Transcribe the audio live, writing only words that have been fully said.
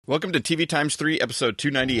Welcome to TV3, episode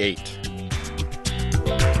 298.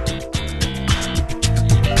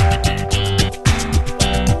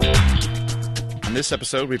 On this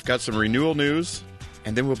episode, we've got some renewal news,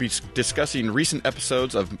 and then we'll be discussing recent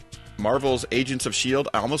episodes of Marvel's Agents of S.H.I.E.L.D.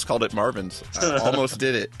 I almost called it Marvin's. I almost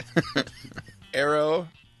did it. Arrow,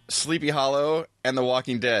 Sleepy Hollow, and The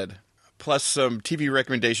Walking Dead, plus some TV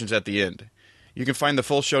recommendations at the end. You can find the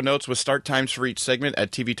full show notes with start times for each segment at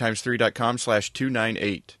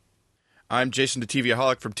tv3.com/298. I'm Jason the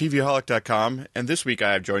TVaholic from tvaholic.com, and this week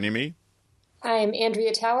I have joining me... I'm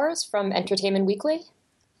Andrea Towers from Entertainment Weekly.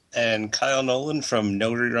 And Kyle Nolan from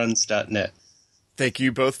NoReruns.net. Thank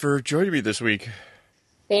you both for joining me this week.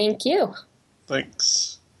 Thank you.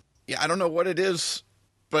 Thanks. Yeah, I don't know what it is,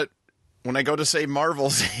 but when I go to say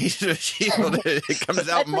Marvel's Agents of S.H.I.E.L.D., it comes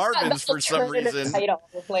out Marvin's for some reason. Title,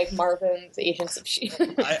 like Marvin's Agents of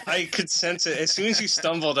S.H.I.E.L.D. I could sense it. As soon as you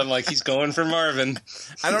stumbled, I'm like, he's going for Marvin.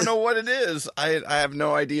 I don't know what it is. I have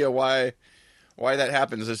no idea why that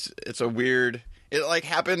happens. It's a weird... It like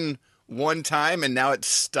happened one time and now it's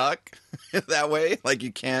stuck that way. Like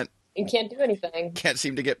you can't do anything. Can't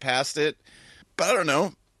seem to get past it. But I don't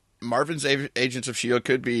know. Marvin's Agents of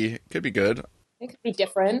S.H.I.E.L.D. could be good. It could be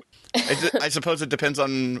different. I suppose it depends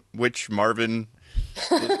on which Marvin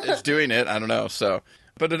is doing it. I don't know. So,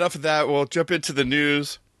 but enough of that. We'll jump into the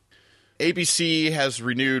news. ABC has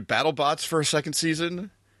renewed BattleBots for a second season.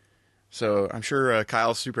 So I'm sure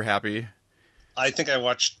Kyle's super happy. I think I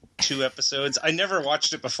watched 2 episodes. I never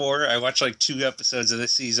watched it before. I watched like 2 episodes of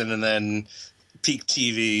this season and then Peak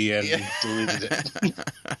TV and deleted it.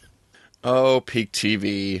 Oh, Peak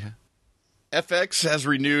TV. FX has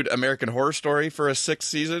renewed American Horror Story for a 6th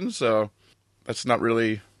season, so that's not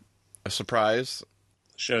really a surprise.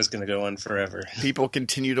 The show's going to go on forever. People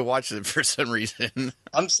continue to watch it for some reason.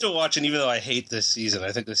 I'm still watching, even though I hate this season.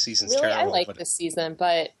 I think this season's really, terrible. I like this season,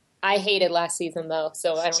 but I hated last season, though,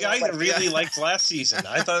 so I don't know. I really liked last season.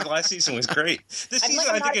 I thought last season was great. This season,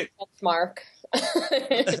 I think benchmark.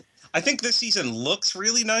 I think this season looks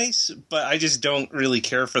really nice, but I just don't really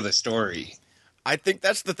care for the story. I think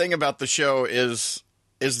that's the thing about the show is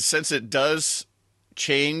since it does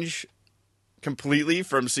change completely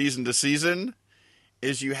from season to season,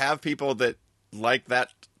 is you have people that like that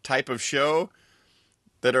type of show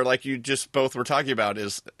that are like you just both were talking about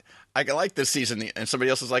is, I like this season, and somebody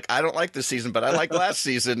else is like, I don't like this season, but I like last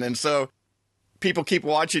season, and so people keep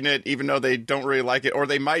watching it even though they don't really like it, or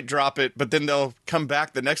they might drop it, but then they'll come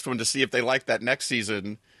back the next one to see if they like that next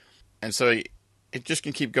season, and so it just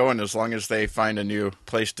can keep going as long as they find a new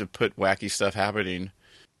place to put wacky stuff happening.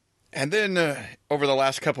 And then over the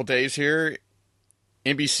last couple days here,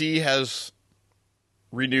 NBC has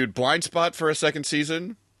renewed Blind Spot for a 2nd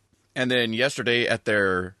season. And then yesterday at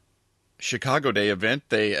their Chicago Day event,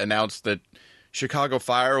 they announced that Chicago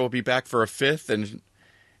Fire will be back for a 5th,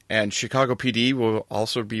 and Chicago PD will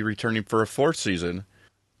also be returning for a 4th season.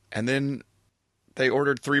 And then they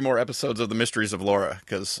ordered 3 more episodes of The Mysteries of Laura,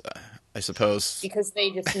 because... I suppose because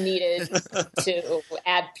they just needed to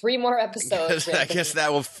add 3 more episodes. I guess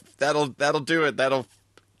that'll do it. That'll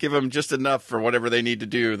give them just enough for whatever they need to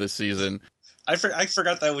do this season. I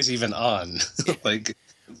forgot that was even on.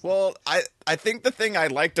 Well, I think the thing I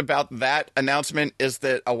liked about that announcement is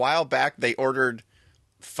that a while back they ordered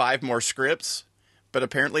 5 more scripts, but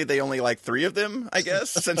apparently they only like 3 of them. I guess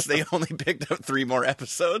since they only picked up 3 more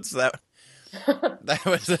episodes, that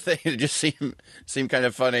was the thing. It just seemed kind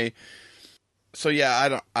of funny. So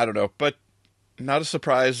yeah, I don't know, but not a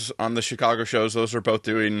surprise on the Chicago shows. Those are both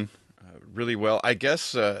doing really well. I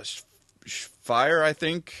guess Fire, I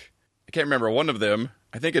think, I can't remember one of them.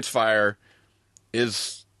 I think it's Fire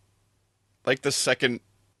is like the 2nd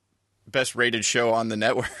best rated show on the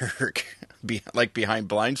network, like behind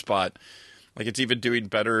Blind Spot. Like it's even doing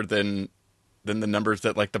better than the numbers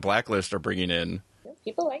that like the Blacklist are bringing in.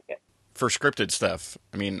 People like it. For scripted stuff.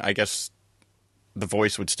 I mean, I guess The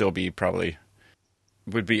Voice would still be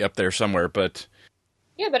would be up there somewhere, but...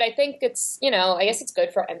 Yeah, but I think it's, I guess it's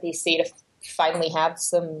good for NBC to finally have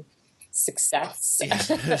some success.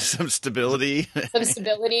 Yeah, some stability. Some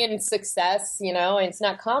stability and success, and it's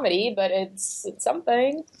not comedy, but it's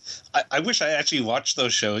something. I wish I actually watched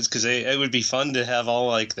those shows, because it would be fun to have all,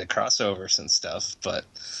 like, the crossovers and stuff, but...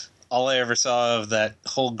 All I ever saw of that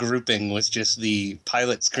whole grouping was just the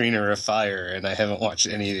pilot screener of Fire, and I haven't watched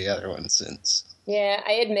any of the other ones since. Yeah,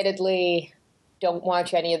 I admittedly don't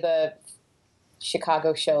watch any of the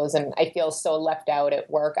Chicago shows, and I feel so left out at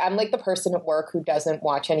work. I'm like the person at work who doesn't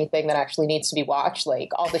watch anything that actually needs to be watched. Like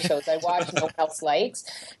all the shows I watch, no one else likes.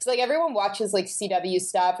 So like everyone watches like CW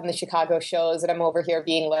stuff and the Chicago shows, and I'm over here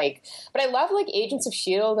being like, but I love like Agents of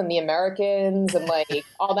S.H.I.E.L.D. and The Americans and like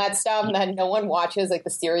all that stuff that no one watches, like the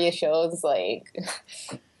serious shows. Like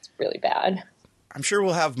it's really bad. I'm sure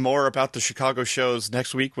we'll have more about the Chicago shows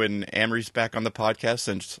next week when Amory's back on the podcast,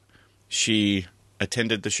 since she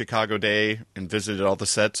attended the Chicago Day and visited all the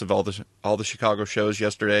sets of all the Chicago shows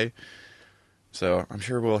yesterday. So I'm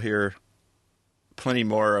sure we'll hear plenty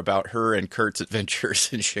more about her and Kurt's adventures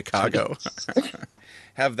in Chicago.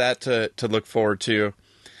 Have that to look forward to.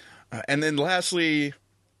 And then lastly,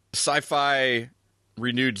 Sci-Fi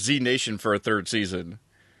renewed Z Nation for a third season.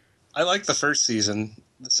 I like the first season.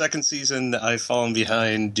 The second season, I've fallen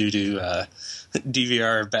behind due to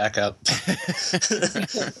DVR backup.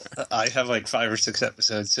 I have like 5 or 6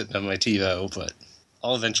 episodes sitting on my TiVo, but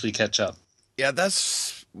I'll eventually catch up. Yeah,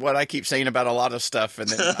 that's what I keep saying about a lot of stuff, and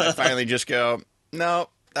then I finally just go, no,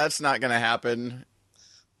 that's not going to happen,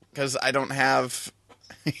 because I don't have...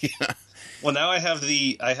 Well, now I have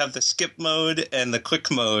the skip mode and the quick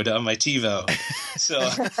mode on my TiVo, so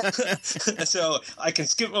I can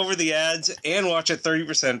skip over the ads and watch it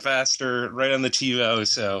 30% faster right on the TiVo.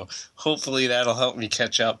 So hopefully that'll help me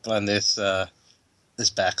catch up on this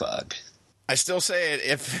backlog. I still say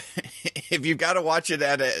it, if you've got to watch it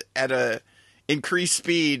at a increased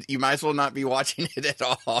speed, you might as well not be watching it at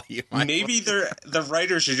all. Maybe the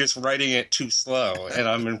writers are just writing it too slow, and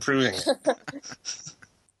I'm improving it.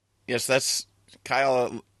 Yes, that's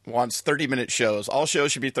Kyle wants 30-minute shows. All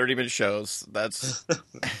shows should be 30-minute shows. That's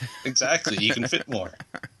exactly. You can fit more.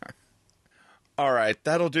 All right,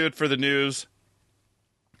 that'll do it for the news.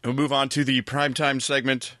 We'll move on to the primetime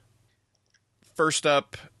segment. First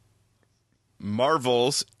up,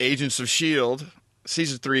 Marvel's Agents of S.H.I.E.L.D.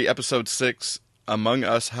 Season 3, Episode 6, Among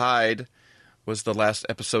Us Hide, was the last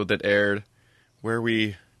episode that aired, where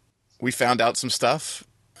we found out some stuff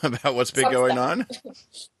about what's been going on.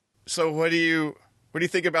 So what do you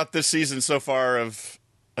think about this season so far of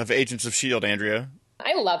Agents of S.H.I.E.L.D., Andrea?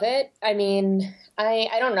 I love it. I mean,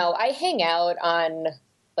 I don't know. I hang out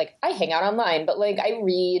online, but like I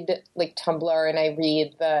read like Tumblr and I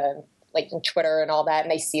read the like Twitter and all that,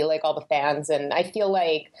 and I see like all the fans, and I feel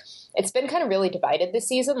like it's been kind of really divided this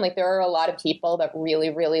season. Like there are a lot of people that really,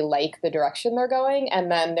 really like the direction they're going,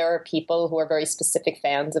 and then there are people who are very specific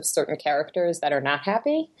fans of certain characters that are not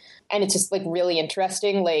happy. And it's just like really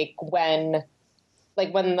interesting, like when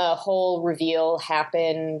the whole reveal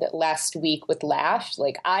happened last week with Lash,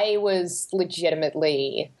 like I was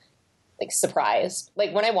legitimately like surprised.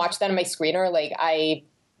 Like when I watched that on my screener, like I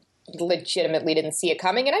legitimately didn't see it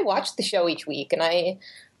coming. And I watch the show each week, and I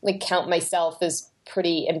like count myself as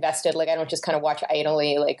pretty invested. Like I don't just kind of watch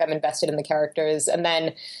idly, like I'm invested in the characters. And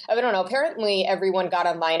then I don't know, apparently everyone got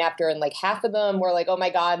online after, and like half of them were like, oh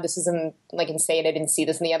my God, this isn't like insane, I didn't see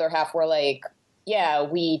this. And the other half were like, yeah,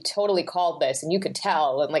 we totally called this and you could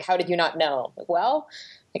tell. And like, how did you not know? Like, well,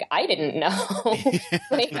 like I didn't know.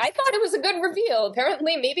 Like I thought it was a good reveal.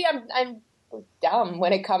 Apparently maybe I'm dumb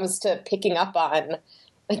when it comes to picking up on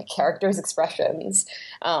like characters' expressions.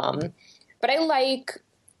 But I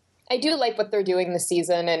do like what they're doing this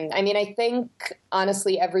season. And I mean, I think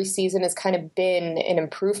honestly, every season has kind of been an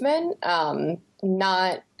improvement.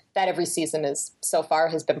 Not that every season is so far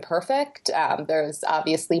has been perfect. There's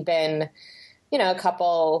obviously been, a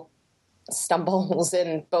couple stumbles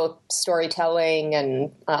in both storytelling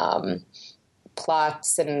and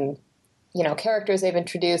plots and, characters they've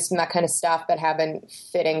introduced and that kind of stuff that haven't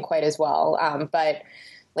fit in quite as well. But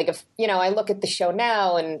like if, I look at the show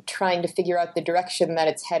now and trying to figure out the direction that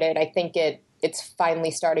it's headed, I think it's finally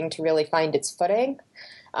starting to really find its footing.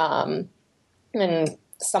 And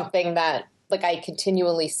something that like I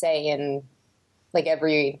continually say in like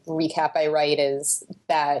every recap I write is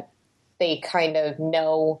that they kind of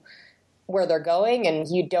know where they're going, and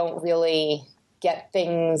you don't really get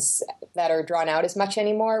things that are drawn out as much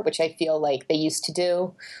anymore, which I feel like they used to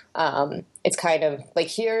do. It's kind of like,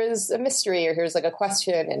 here's a mystery, or here's like a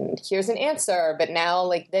question, and here's an answer. But now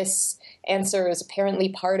like this answer is apparently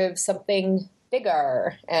part of something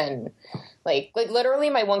bigger. And like literally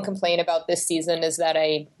my one complaint about this season is that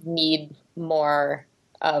I need more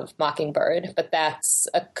of Mockingbird, but that's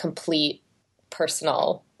a complete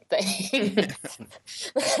personal thing.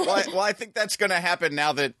 well, I think that's going to happen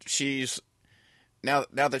now that now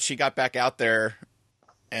that she got back out there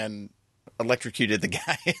and electrocuted the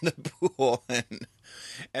guy in the pool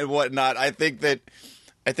and whatnot. I think that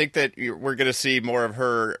we're going to see more of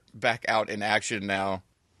her back out in action now.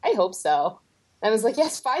 I hope so. I was like,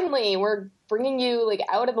 yes, finally, we're bringing you like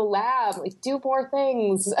out of the lab, like do more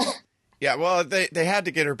things. Yeah, well, they had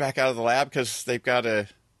to get her back out of the lab because they've got to,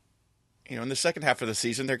 in the second half of the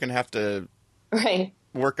season, they're going to have to Right.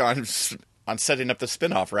 work on setting up the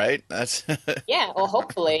spinoff, right? That's Yeah, well,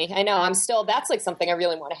 hopefully. I know that's like something I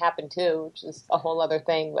really want to happen too, which is a whole other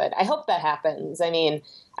thing, but I hope that happens. I mean,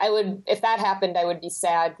 if that happened, I would be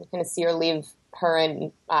sad to kind of see her leave, her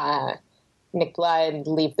and Nick Blood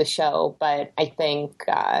leave the show, but I think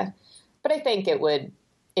it would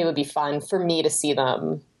be fun for me to see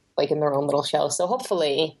them like in their own little show. So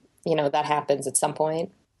hopefully, that happens at some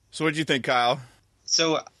point. So what do you think, Kyle?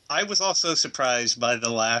 So I was also surprised by the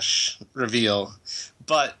Lash reveal,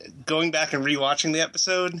 but going back and rewatching the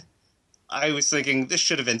episode, I was thinking this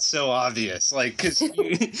should have been so obvious, like because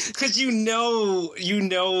you know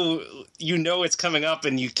it's coming up,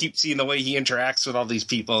 and you keep seeing the way he interacts with all these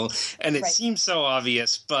people, and it seems so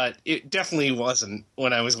obvious, but it definitely wasn't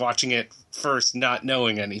when I was watching it first, not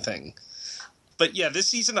knowing anything. But yeah, this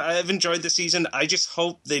season, I've enjoyed the season. I just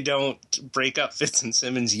hope they don't break up Fitz and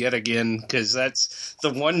Simmons yet again, because that's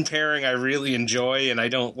the one pairing I really enjoy, and I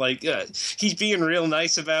don't like... he's being real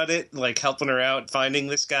nice about it, like helping her out, finding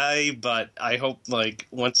this guy, but I hope, like,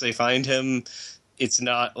 once they find him, it's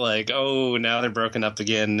not like, oh, now they're broken up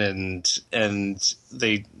again, and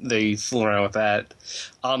they fool around with that.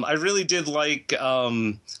 I really did like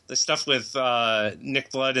the stuff with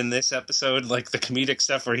Nick Blood in this episode, like the comedic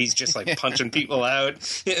stuff where he's just like punching people out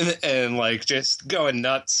and like just going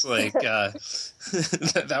nuts. Like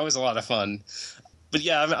that was a lot of fun. But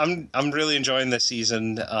yeah, I'm really enjoying this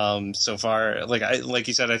season so far. Like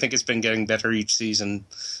you said, I think it's been getting better each season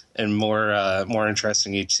and more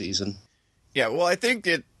interesting each season. Yeah, well, I think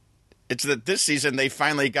it's that this season they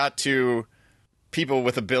finally got to people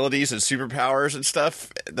with abilities and superpowers and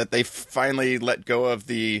stuff, that they finally let go of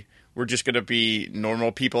we're just going to be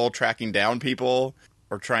normal people tracking down people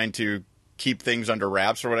or trying to keep things under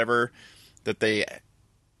wraps or whatever, that they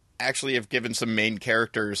actually have given some main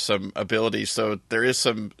characters some abilities. So there is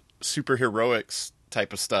some superheroics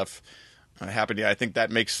type of stuff happening. I think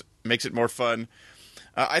that makes it more fun.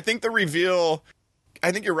 I think the reveal...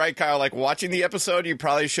 I think you're right, Kyle. Like, watching the episode, you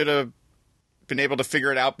probably should have been able to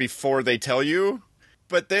figure it out before they tell you.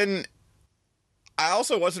 But then I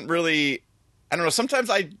also wasn't really... I don't know, sometimes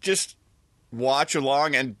I just watch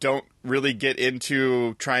along and don't really get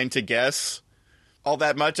into trying to guess all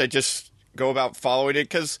that much. I just go about following it.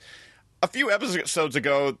 Because a few episodes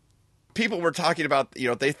ago, people were talking about,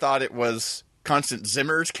 they thought it was Constance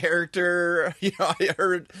Zimmer's character. I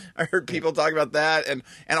heard people talk about that and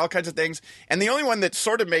all kinds of things. And the only one that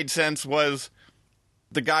sort of made sense was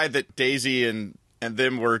the guy that Daisy and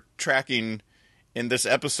them were tracking in this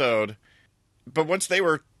episode. But once they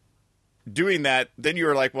were doing that, then you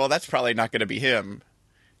were like, well, that's probably not going to be him,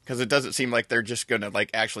 because it doesn't seem like they're just going to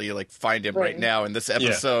like actually like find him right now in this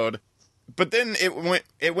episode. Yeah. But then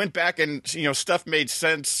it went back and stuff made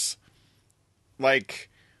sense, like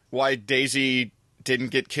why Daisy didn't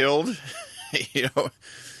get killed.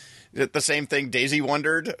 The same thing Daisy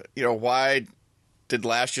wondered, why did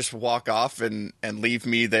Lash just walk off and leave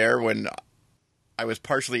me there when I was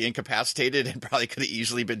partially incapacitated and probably could have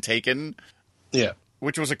easily been taken? Yeah.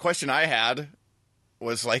 Which was a question I had,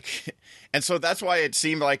 was like, and so that's why it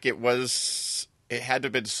seemed like it had to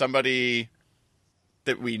have been somebody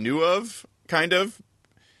that we knew of, kind of,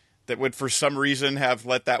 that would for some reason have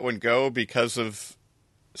let that one go because of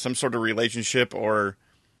some sort of relationship or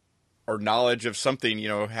knowledge of something,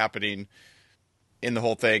 happening in the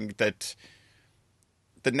whole thing, that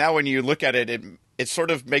now when you look at it, it sort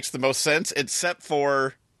of makes the most sense, except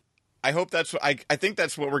for, I think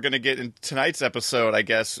that's what we're going to get in tonight's episode, I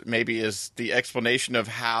guess, maybe, is the explanation of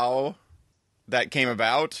how that came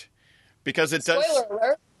about, because it does... Spoiler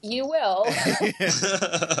alert, you will.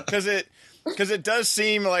 Because it does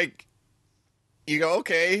seem like you go,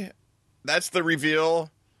 okay, that's the reveal.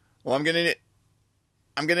 Well, I'm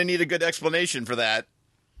gonna need a good explanation for that,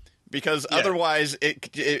 because otherwise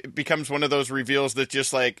it becomes one of those reveals that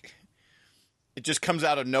just like it just comes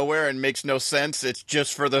out of nowhere and makes no sense. It's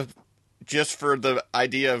just for the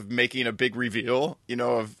idea of making a big reveal,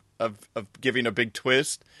 of giving a big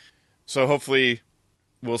twist. So hopefully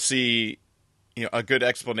we'll see a good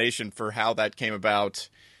explanation for how that came about.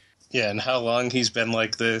 Yeah, and how long he's been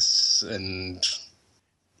like this, and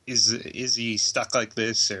is he stuck like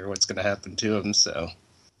this, or what's going to happen to him? So,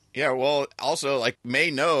 yeah. Well, also, like,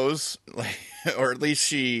 May knows, like, or at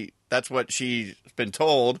least that's what she's been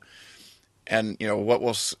told. And what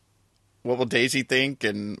will Daisy think?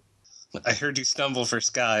 And I heard you stumble for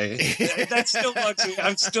Sky. That still bugs me.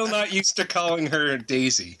 I'm still not used to calling her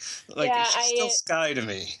Daisy. Like, Yeah, she's still Sky to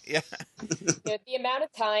me. Yeah. The amount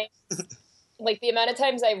of time, the amount of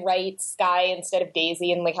times I write Sky instead of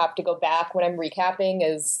Daisy and, like, have to go back when I'm recapping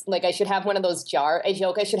is, like, I should have one of those I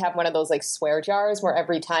joke I should have one of those, like, swear jars where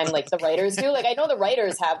every time, like, the writers do. Like, I know the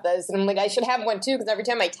writers have this, and I'm like, I should have one too, because every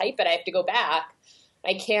time I type it, I have to go back.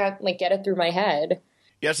 I can't, like, get it through my head.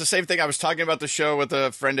 Yeah, it's the same thing. I was talking about the show with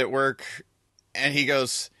a friend at work, and he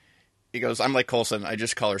goes, I'm like Coulson. I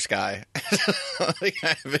just call her Sky. Like,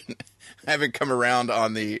 I haven't come around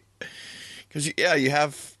on the, because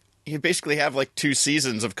you basically have like 2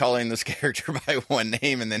 seasons of calling this character by one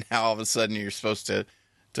name, and then how all of a sudden you're supposed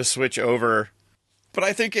to switch over. But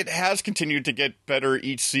I think it has continued to get better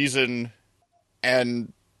each season,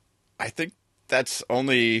 and I think that's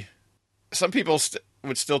only, some people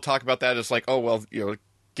would still talk about that as like, oh well,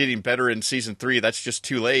 getting better in season 3, that's just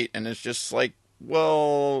too late. And it's just like,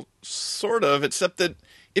 well, sort of, except that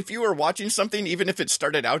if you were watching something, even if it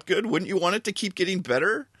started out good, wouldn't you want it to keep getting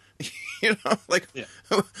better? Like, yeah.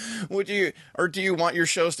 Would you, or do you want your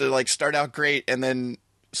shows to like start out great and then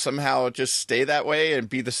somehow just stay that way and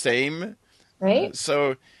be the same? Right.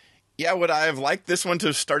 So yeah, would I have liked this one to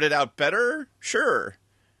have started out better? Sure.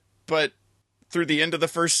 But through the end of the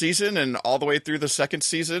first season and all the way through the second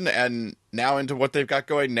season and now into what they've got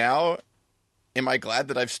going now, am I glad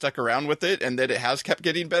that I've stuck around with it and that it has kept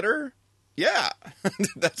getting better? Yeah.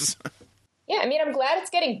 Yeah, I mean, I'm glad it's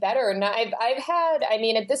getting better. And I've had, I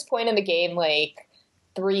mean, at this point in the game, like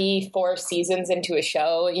 3-4 seasons into a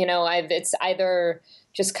show, it's either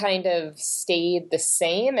just kind of stayed the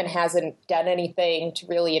same and hasn't done anything to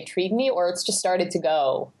really intrigue me, or it's just started to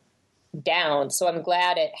go down. So I'm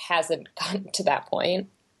glad it hasn't gotten to that point.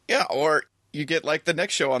 Yeah, or you get like the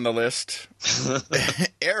next show on the list,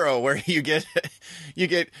 Arrow, where you get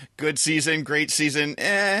good season, great season,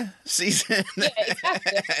 season. Yeah,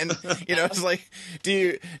 exactly. And it's like,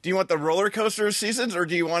 do you want the roller coaster of seasons, or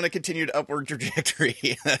do you want a continued upward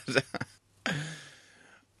trajectory?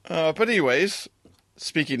 But anyways,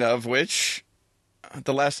 speaking of which,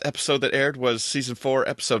 the last episode that aired was season 4,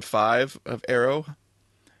 episode 5 of Arrow,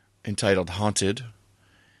 entitled Haunted,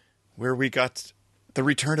 where we got the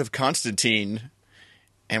return of Constantine,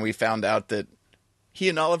 and we found out that he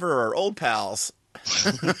and Oliver are old pals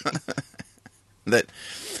that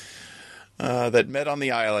met on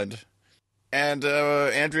the island. And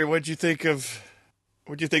Andrea, what'd you think of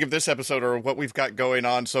this episode, or what we've got going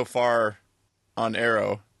on so far on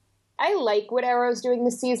Arrow? I like what Arrow's doing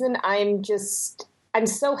this season. I'm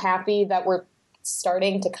so happy that we're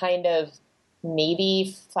starting to kind of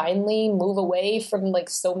maybe finally move away from like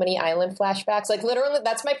so many island flashbacks. Like, literally,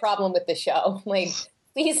 that's my problem with the show. Like,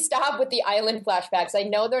 please stop with the island flashbacks. I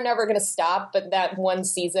know they're never going to stop, but that one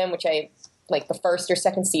season, which I like, the first or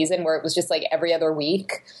second season where it was just like every other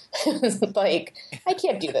week, like, I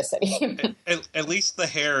can't do this anymore. At least the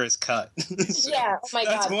hair is cut. So yeah, oh my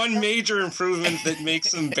God. That's one major improvement that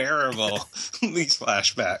makes them bearable, these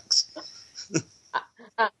flashbacks.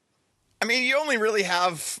 I mean, you only really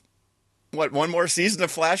have one more season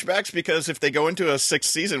of flashbacks, because if they go into a 6th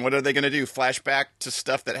season, what are they going to do? Flashback to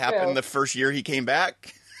stuff that happened the first year he came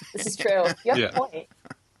back? This is true. You have a point.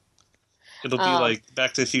 It'll be like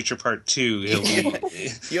Back to the Future Part 2. It'll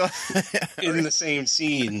be in the same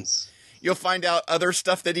scenes. You'll find out other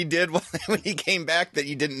stuff that he did when he came back that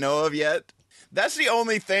you didn't know of yet. That's the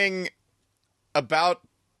only thing about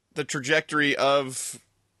the trajectory of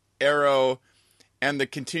Arrow and the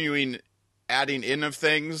continuing adding in of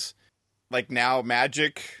things, like now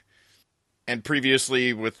magic, and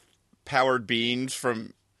previously with powered beings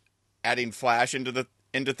from adding Flash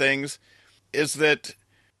into things, is that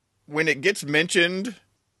when it gets mentioned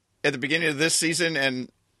at the beginning of this season, and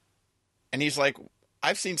he's like,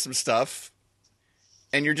 I've seen some stuff,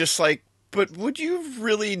 and you're just like, but would you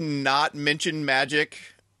really not mention magic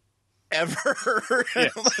ever?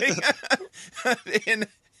 And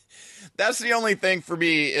that's the only thing for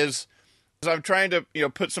me is I'm trying to,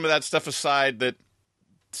 put some of that stuff aside, that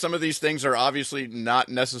some of these things are obviously not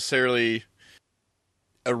necessarily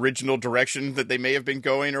original direction that they may have been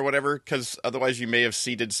going or whatever, because otherwise you may have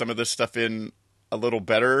seeded some of this stuff in a little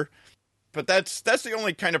better. But that's the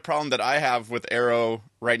only kind of problem that I have with Arrow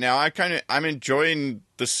right now. I'm enjoying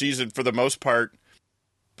the season for the most part,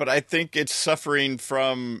 but I think it's suffering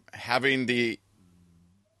from having to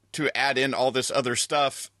add in all this other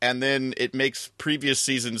stuff, and then it makes previous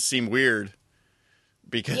seasons seem weird.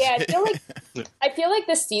 Because yeah, I feel like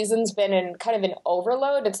this season's been in kind of an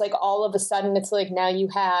overload. It's like all of a sudden it's like now you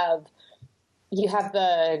have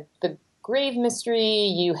the grave mystery.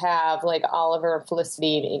 You have like Oliver and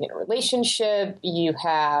Felicity being in a relationship. You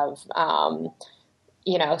have,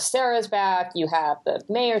 Sarah's back. You have the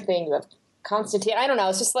mayor thing. You have Constantine. I don't know.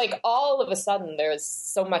 It's just like all of a sudden there's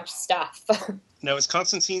so much stuff. Now, is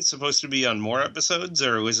Constantine supposed to be on more episodes,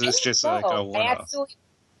 or was this just like a one-off?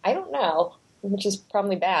 I don't know, which is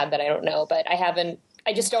probably bad that I don't know, but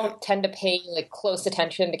I just don't tend to pay like close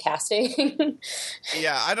attention to casting.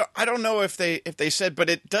 Yeah, I don't know if they said, but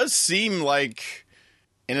it does seem like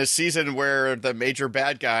in a season where the major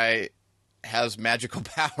bad guy has magical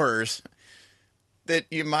powers that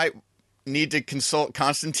you might need to consult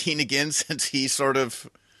Constantine again, since he sort of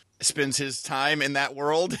spends his time in that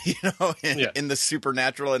world, in the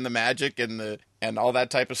supernatural and the magic and all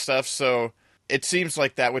that type of stuff. So it seems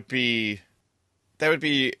like that would be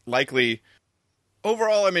likely.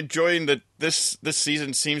 Overall, I'm enjoying that this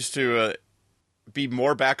season seems to be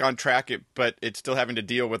more back on track, but it's still having to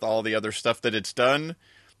deal with all the other stuff that it's done.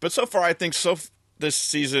 But so far, I think this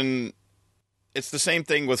season, it's the same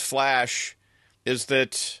thing with Flash, is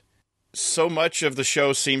that so much of the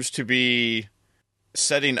show seems to be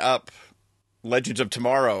setting up Legends of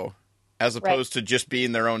Tomorrow as opposed to just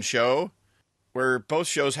being their own show, where both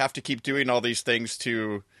shows have to keep doing all these things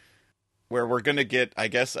to where we're going to get, I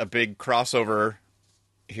guess, a big crossover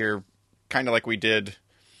here, kind of like we did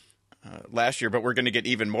last year, but we're going to get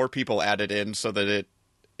even more people added in so that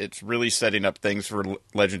it's really setting up things for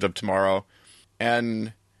Legends of Tomorrow.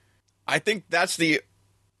 And I think that's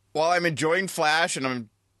while I'm enjoying Flash and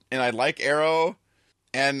I like Arrow,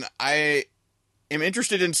 and I am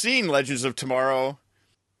interested in seeing Legends of Tomorrow,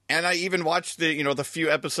 and I even watched the few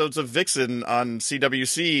episodes of Vixen on CW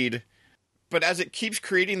Seed, but as it keeps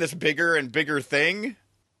creating this bigger and bigger thing,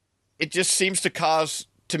 it just seems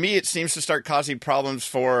to start causing problems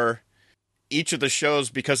for each of the shows,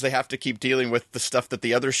 because they have to keep dealing with the stuff that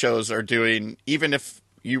the other shows are doing. Even if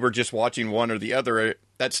you were just watching one or the other,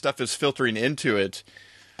 that stuff is filtering into it.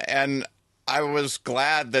 And I was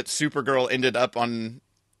glad that Supergirl ended up on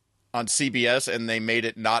CBS and they made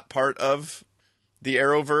it not part of the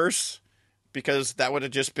Arrowverse, because that would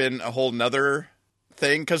have just been a whole nother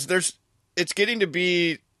thing. Because it's getting to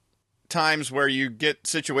be times where you get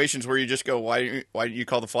situations where you just go, why do you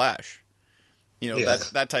call the Flash?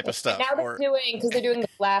 That type of stuff. And now they're doing the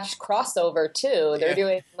Flash crossover too. They're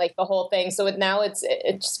doing like the whole thing. So now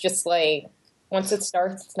it's just like, once it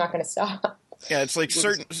starts, it's not going to stop. Yeah, it's like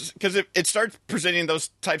certain, because it starts presenting those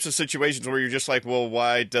types of situations where you're just like, well,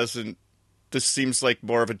 why doesn't this seems like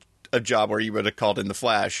more of a job where you would have called in the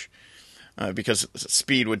Flash, because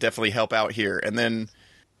speed would definitely help out here. And then,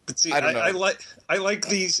 but see, I like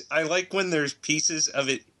these. I like when there's pieces of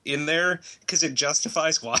it in there because it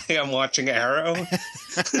justifies why I'm watching Arrow.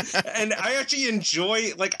 And I actually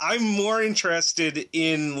enjoy, like, I'm more interested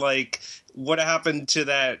in like what happened to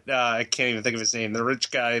that, I can't even think of his name, the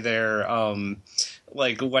rich guy there,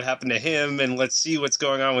 like what happened to him, and let's see what's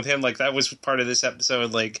going on with him. Like, that was part of this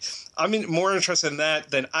episode. Like, I'm more interested in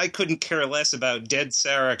that than I couldn't care less about dead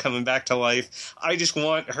Sarah coming back to life. I just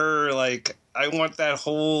want her, like, I want that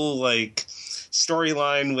whole, like,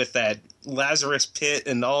 storyline with that Lazarus Pit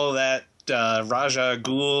and all of that, Raja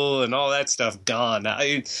Ghul and all that stuff gone.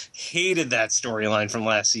 I hated that storyline from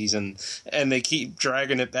last season, and they keep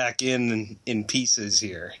dragging it back in pieces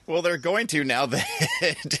here. Well, they're going to now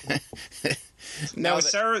that...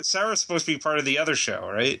 Sarah's supposed to be part of the other show,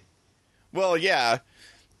 right? Well, yeah.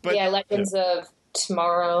 But, Legends of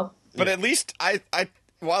Tomorrow. But at least I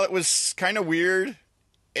while it was kind of weird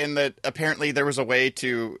in that apparently there was a way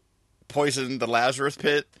to poison the Lazarus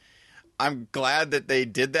Pit, I'm glad that they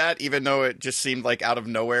did that, even though it just seemed like out of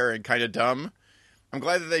nowhere and kind of dumb. I'm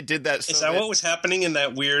glad that they did that. Is that what was happening in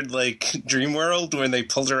that weird, like, dream world when they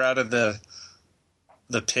pulled her out of the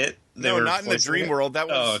pit? No, not in the dream world. That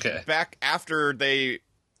was back after they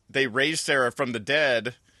raised Sarah from the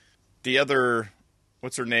dead. The other,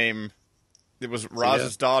 what's her name? It was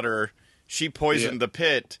Roz's daughter. She poisoned the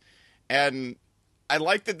pit. And I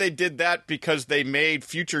like that they did that because they made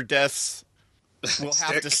future deaths will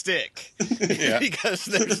have to stick. Because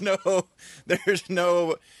there's no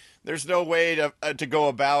way to go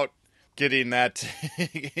about getting that,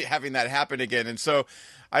 having that happen again. And so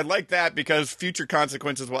I like that because future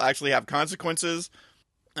consequences will actually have consequences.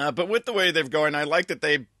 But with the way they've going, I like that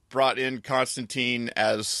they brought in Constantine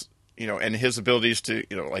as, and his abilities to,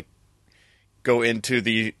 like, go into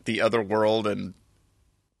the other world and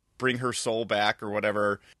bring her soul back or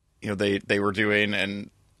whatever, they were doing and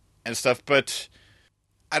stuff. But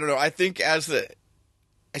I don't know. I think I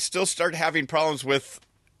still start having problems with,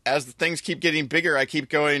 as the things keep getting bigger, I keep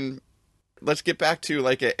going, let's get back to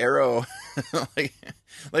like an Arrow, like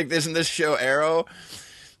isn't this show Arrow?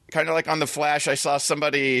 Kind of like on The Flash, I saw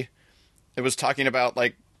somebody, it was talking about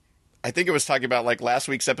like, I think it was talking about like last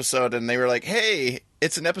week's episode, and they were like, hey,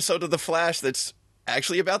 it's an episode of The Flash that's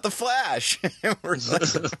actually about the Flash. and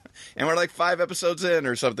we're like 5 episodes in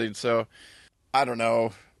or something. So I don't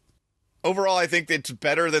know. Overall, I think it's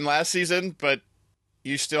better than last season, but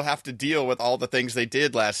you still have to deal with all the things they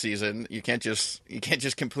did last season. You can't just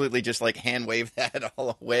completely just like hand wave that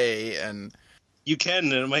all away. And you can,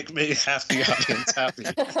 and it might make half the audience happy.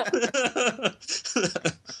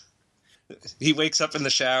 He wakes up in the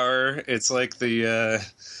shower. It's like the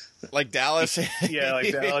like Dallas. Yeah,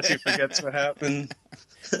 like Dallas. He forgets what happened.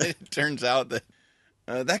 It turns out that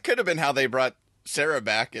that could have been how they brought Sarah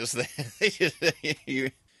back. Is you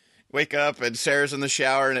wake up and Sarah's in the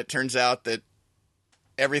shower, and it turns out that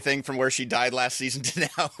everything from where she died last season to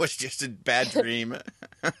now was just a bad dream.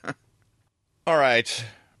 All right.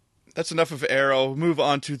 That's enough of Arrow. We'll move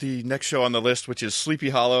on to the next show on the list, which is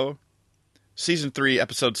Sleepy Hollow. Season 3,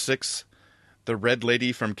 Episode 6, The Red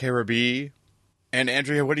Lady from Caribbean. And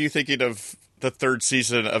Andrea, what are you thinking of the 3rd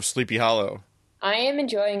season of Sleepy Hollow? I am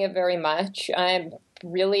enjoying it very much. I'm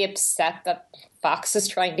really upset that Fox is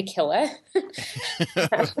trying to kill it.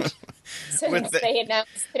 Since they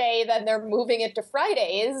announced today that they're moving it to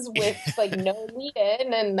Fridays with like no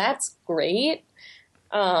lead-in, and that's great.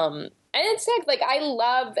 And it's like I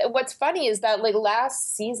love. What's funny is that like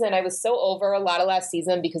last season, I was so over a lot of last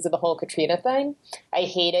season because of the whole Katrina thing. I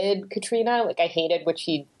hated Katrina. Like I hated what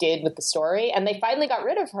she did with the story, and they finally got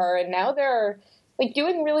rid of her, and now they're like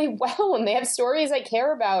doing really well, and they have stories I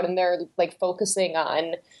care about, and they're like focusing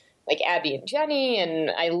on like Abby and Jenny,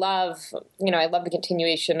 and I love the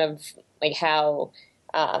continuation of like how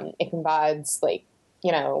Ichabod's like,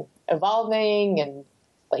 evolving and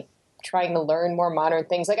like trying to learn more modern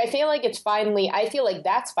things. Like I feel like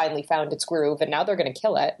that's finally found its groove, and now they're going to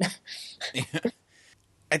kill it.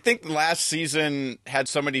 I think last season had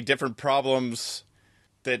so many different problems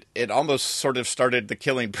that it almost sort of started the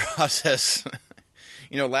killing process.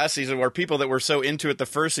 Last season where people that were so into it the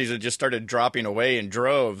first season just started dropping away in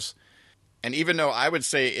droves. And even though I would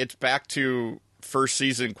say it's back to first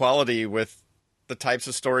season quality with the types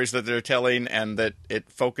of stories that they're telling, and that it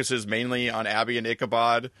focuses mainly on Abby and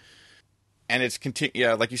Ichabod, and it's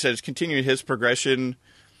like you said, it's continuing his progression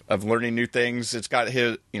of learning new things. It's got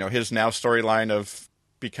his now storyline of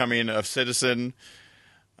becoming a citizen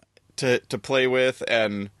to play with,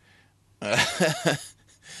 and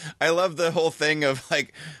I love the whole thing of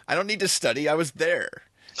like, I don't need to study, I was there.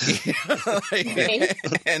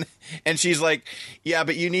 And she's like, yeah,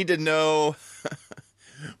 but you need to know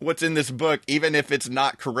what's in this book, even if it's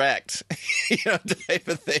not correct, type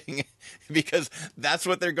of thing, because that's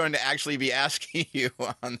what they're going to actually be asking you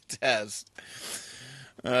on the test.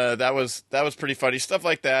 That was pretty funny stuff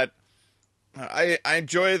like that. I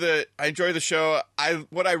enjoy the show.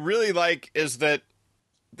 What I really like is that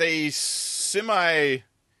they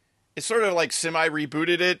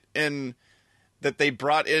rebooted it, in that they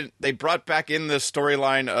brought back in the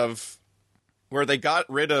storyline of where they got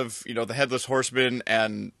rid of, the Headless Horseman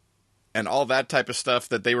and all that type of stuff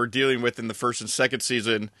that they were dealing with in the first and second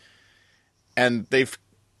season. And they've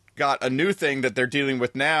got a new thing that they're dealing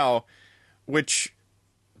with now,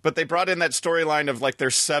 but they brought in that storyline of like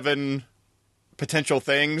there's 7 potential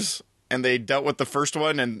things, and they dealt with the first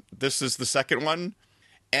one, and this is the second one.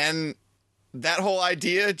 And that whole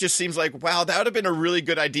idea just seems like, wow, that would have been a really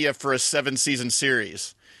good idea for a 7-season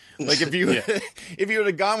series. Like if you if you would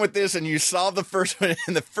have gone with this and you solved the first one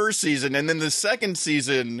in the first season, and then the second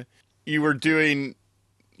season you were doing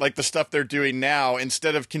like the stuff they're doing now,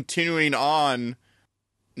 instead of continuing on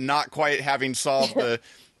not quite having solved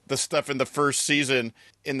the stuff in the first season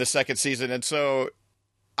in the second season. And so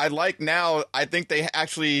I think they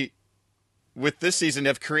actually, with this season,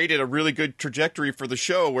 have created a really good trajectory for the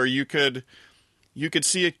show where you could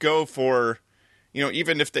see it go for,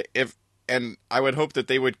 even if and I would hope that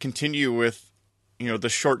they would continue with, the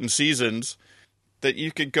shortened seasons, that you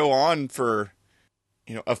could go on for,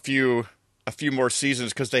 a few more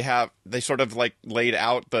seasons, because they sort of like laid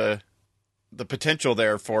out the potential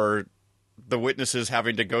there for the witnesses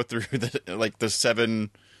having to go through the 7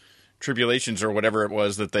 tribulations or whatever it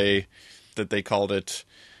was that they called it.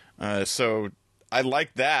 So I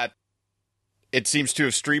like that. It seems to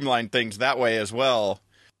have streamlined things that way as well,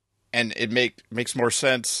 and it makes more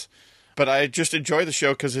sense. But I just enjoy the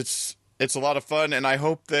show because it's a lot of fun, and I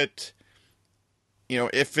hope that,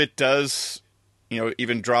 if it does,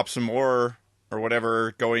 even drop some more or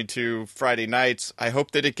whatever going to Friday nights, I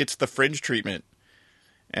hope that it gets the Fringe treatment.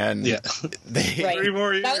 and they Right. 3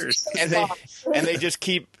 more years. and they just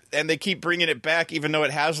keep bringing it back, even though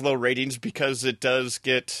it has low ratings, because it does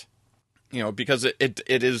get, because it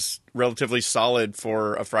is relatively solid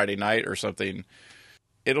for a Friday night or something.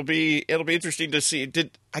 It'll be interesting to see.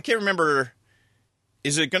 I can't remember.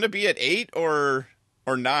 Is it going to be at 8 or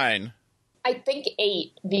 9? I think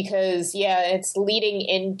 8 because it's leading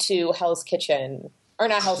into Hell's Kitchen, or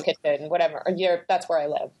not Hell's Kitchen, whatever. That's where I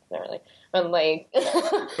live. Apparently, I'm like,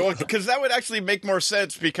 well, because that would actually make more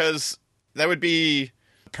sense, because that would be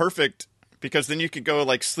perfect, because then you could go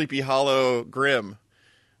like Sleepy Hollow Grimm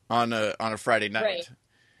on a Friday night. Right.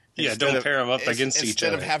 Yeah, don't pair them up against each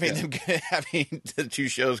other. Instead of having them having the two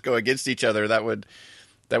shows go against each other, that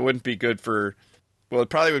wouldn't be good for. Well, it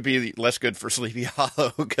probably would be less good for Sleepy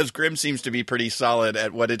Hollow, because Grimm seems to be pretty solid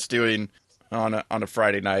at what it's doing on a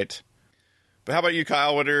Friday night. But how about you,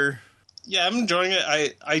 Kyle? Yeah, I'm enjoying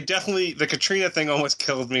it. I definitely, the Katrina thing almost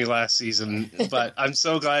killed me last season, but I'm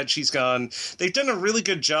so glad she's gone. They've done a really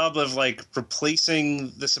good job of like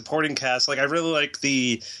replacing the supporting cast. Like, I really like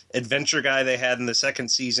the adventure guy they had in the second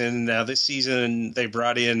season. Now this season they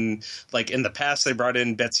brought in, like in the past they brought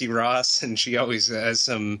in Betsy Ross, and she always has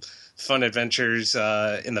some fun adventures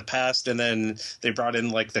in the past, and then they brought in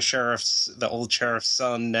like the old sheriff's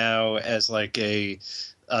son now as like a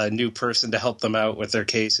new person to help them out with their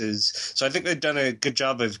cases. So I think they've done a good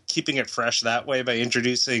job of keeping it fresh that way by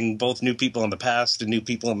introducing both new people in the past and new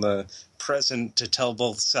people in the present to tell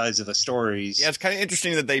both sides of the stories. Yeah, it's kind of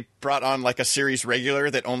interesting that they brought on like a series regular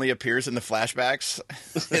that only appears in the flashbacks.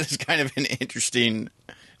 It's kind of an interesting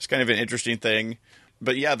thing.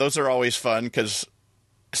 But yeah, those are always fun, because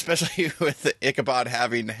especially with Ichabod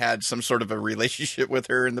having had some sort of a relationship with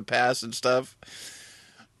her in the past and stuff.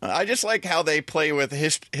 I just like how they play with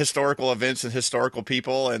historical events and historical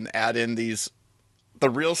people and add in the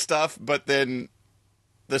real stuff, but then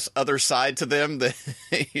this other side to them that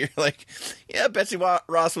you're like, yeah, Betsy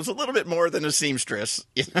Ross was a little bit more than a seamstress.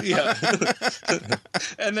 Yeah.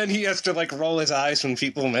 And then he has to like roll his eyes when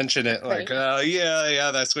people mention it, like,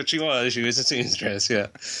 yeah, that's what she was. She was a seamstress, yeah.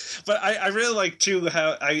 But I really like too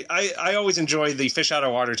how I always enjoy the fish out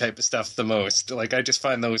of water type of stuff the most. Like, I just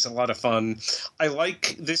find those a lot of fun. I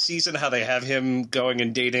like this season how they have him going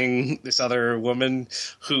and dating this other woman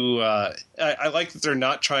who I like that they're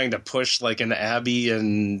not trying to push like an Abby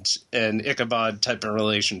and Ichabod type of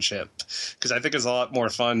relationship, because I think it's a lot more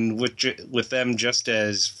fun with them just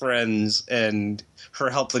as friends and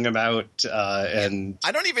her helping him out. And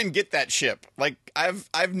I don't even get that ship. Like,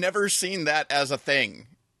 I've never seen that as a thing.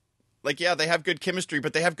 Like, yeah, they have good chemistry,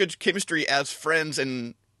 but they have good chemistry as friends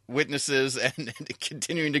and witnesses, and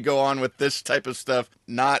continuing to go on with this type of stuff,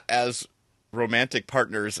 not as romantic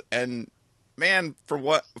partners. And man, for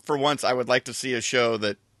once, I would like to see a show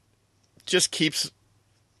that just keeps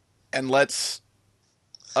and lets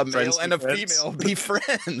a male and a female be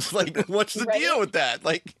friends. Like, what's the deal with that?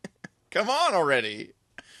 Like, come on already.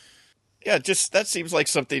 Yeah, just that seems like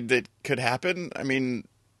something that could happen. I mean,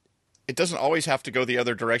 it doesn't always have to go the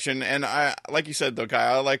other direction. And I, like you said though, Guy,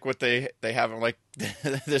 I like what they have him, like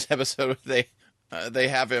this episode. They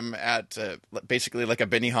have him at basically like a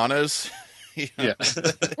Benihana's. Yeah.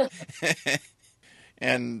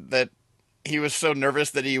 And that he was so nervous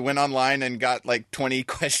that he went online and got like 20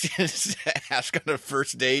 questions to ask on a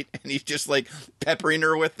first date, and he's just like peppering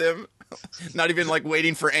her with them, not even like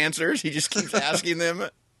waiting for answers. He just keeps asking them.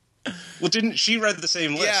 Well, didn't she read the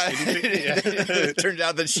same list? Yeah, it turned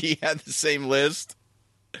out that she had the same list.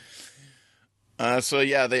 So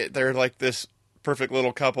yeah, they're like this perfect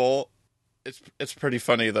little couple. It's pretty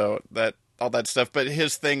funny though, that all that stuff. But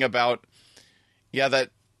his thing about that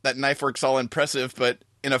knife work's all impressive, but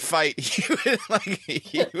in a fight,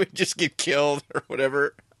 he would just get killed or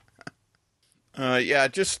whatever. Yeah,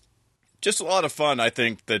 just a lot of fun. I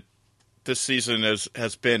think that this season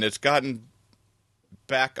has been. It's gotten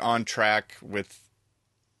back on track with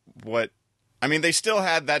what. I mean, they still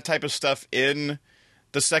had that type of stuff in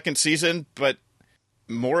the second season, but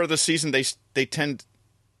more of the season they tend.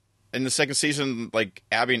 In the second season, like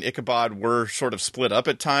Abby and Ichabod were sort of split up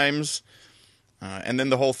at times, and then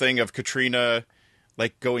the whole thing of Katrina,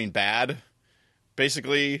 like, going bad,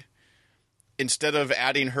 basically, instead of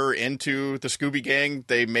adding her into the Scooby Gang,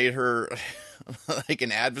 they made her like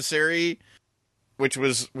an adversary, which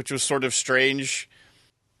was sort of strange,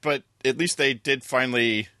 but at least they did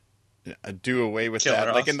finally do away with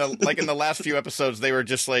that. Like in the last few episodes, they were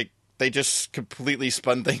just like, they just completely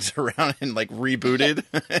spun things around and like rebooted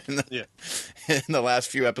in the last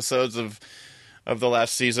few episodes of the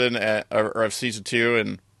last season or of season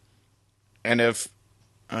 2, and if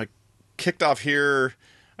kicked off here.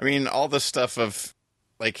 I mean, all the stuff of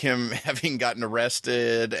like him having gotten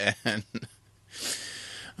arrested and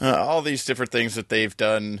all these different things that they've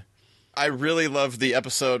done. I really loved the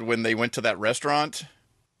episode when they went to that restaurant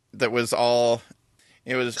that was all...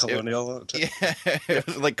 It was colonial. It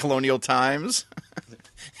was like colonial times.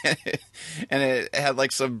 And it had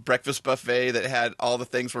like some breakfast buffet that had all the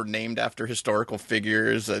things were named after historical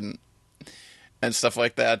figures and stuff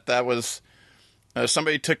like that. That was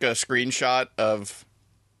somebody took a screenshot of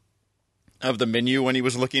the menu when he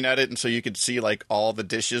was looking at it, and so you could see like all the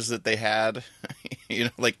dishes that they had.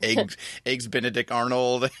 Like eggs Benedict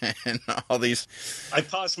Arnold and all these. I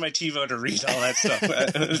paused my TiVo to read all that stuff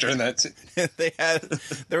during that.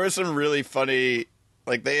 There was some really funny,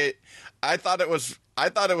 like I thought it was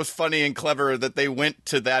funny and clever that they went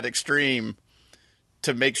to that extreme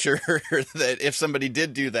to make sure that if somebody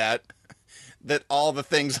did do that all the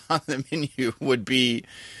things on the menu would be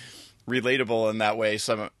relatable in that way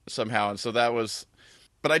somehow. And so that was,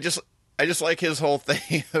 but I just like his whole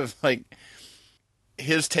thing of like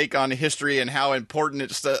his take on history and how important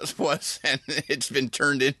it was, and it's been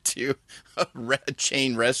turned into a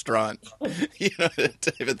chain restaurant,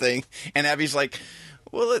 type of thing. And Abby's like,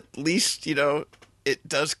 well, at least, it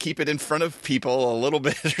does keep it in front of people a little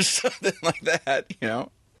bit or something like that,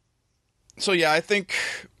 So yeah, I think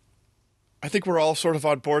we're all sort of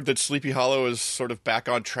on board that Sleepy Hollow is sort of back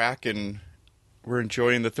on track and we're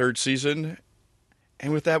enjoying the third season.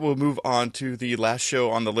 And with that, we'll move on to the last show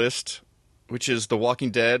on the list, which is The Walking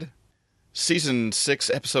Dead, Season 6,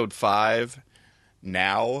 Episode 5,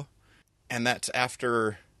 Now. And that's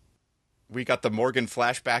after we got the Morgan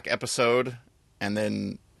flashback episode. And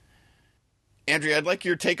then, Andrea, I'd like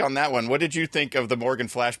your take on that one. What did you think of the Morgan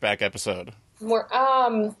flashback episode?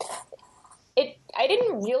 I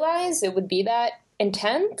didn't realize it would be that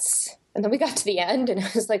intense. And then we got to the end and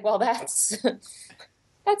I was like, well, that's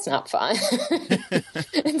not fun.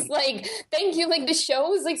 It's like, thank you. Like the show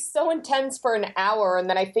was like so intense for an hour. And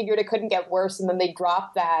then I figured it couldn't get worse. And then they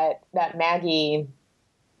dropped that Maggie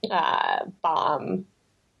bomb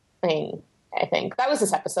thing. I think that was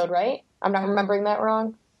this episode, right? I'm not remembering that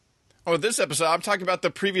wrong. Oh, this episode. I'm talking about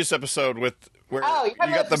the previous episode where you got the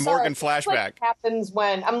episode. Morgan flashback. Like happens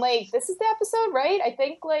when I'm like, this is the episode, right? I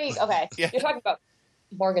think okay. Yeah. You're talking about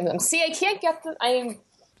Morgan. See, I can't get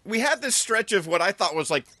we had this stretch of what I thought was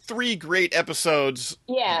like 3 great episodes.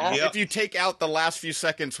 Yeah. If you take out the last few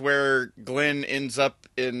seconds where Glenn ends up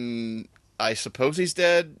in, I suppose he's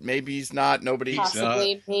dead. Maybe he's not. Nobody's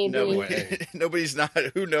possibly, maybe. No way. Nobody's not.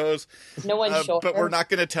 Who knows? No one's sure. But we're not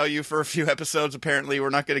going to tell you for a few episodes. Apparently, we're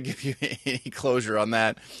not going to give you any closure on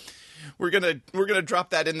that. We're gonna drop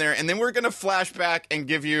that in there, and then we're gonna flash back and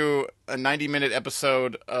give you a 90-minute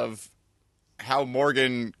episode of how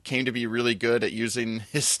Morgan came to be really good at using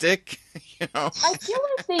his stick. I feel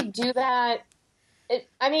like they do that.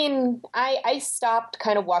 I stopped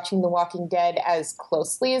kind of watching The Walking Dead as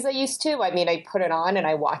closely as I used to. I mean, I put it on and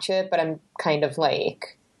I watch it, but I'm kind of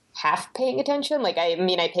like half paying attention. Like, I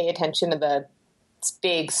pay attention to the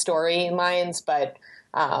big storylines, but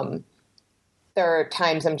there are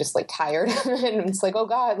times I'm just like tired of it and it's like, oh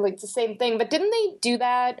God, like it's the same thing. But didn't they do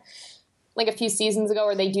that like a few seasons ago,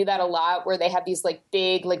 or they do that a lot, where they have these like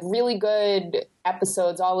big, like really good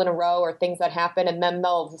episodes all in a row or things that happen, and then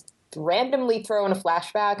they'll randomly throw in a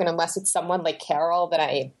flashback, and unless it's someone like Carol that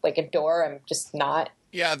I like adore, I'm just not.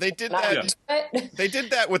 Yeah, they did that. They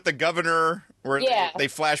did that with the governor, where they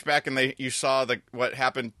flash back and you saw what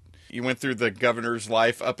happened. You went through the governor's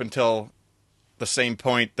life up until the same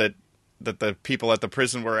point that the people at the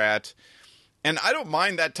prison were at. And I don't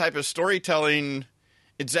mind that type of storytelling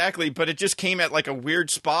exactly, but it just came at like a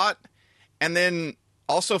weird spot, and then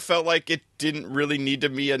also felt like it didn't really need to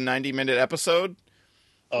be a 90-minute episode.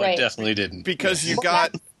 Oh, right. It definitely didn't. Because you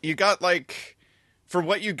got like, for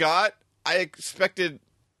what you got, I expected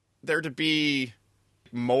there to be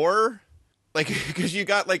more. Like, because you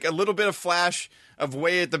got like a little bit of flash of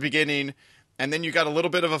way at the beginning, and then you got a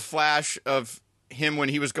little bit of a flash of him when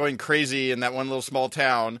he was going crazy in that one little small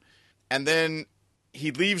town, and then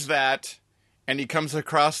he leaves that and he comes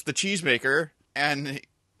across the cheesemaker, and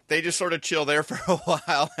they just sort of chill there for a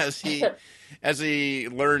while as he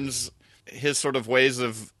learns his sort of ways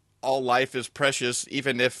of all life is precious,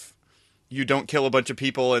 even if you don't kill a bunch of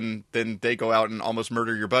people and then they go out and almost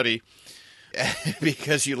murder your buddy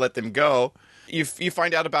because you let them go. You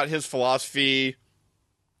find out about his philosophy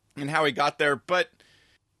and how he got there, but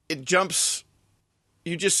it jumps.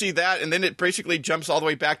 You just see that, and then it basically jumps all the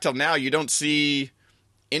way back till now. You don't see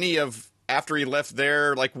any of after he left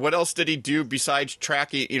there. Like, what else did he do besides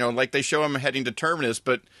tracking? Like they show him heading to Terminus,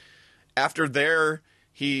 but after there,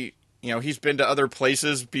 he's been to other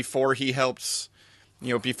places before he helps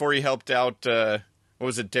before he helped out, what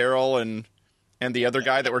was it, Daryl and the other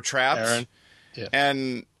guy that were trapped. Aaron. Yeah.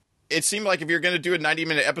 And it seemed like if you're going to do a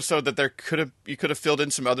 90-minute episode that you could have filled in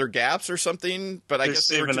some other gaps or something, but I guess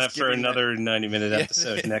they were saving just that for another 90-minute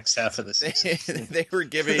episode next half of the season. They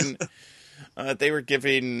were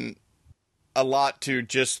giving a lot to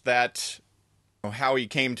just that, how he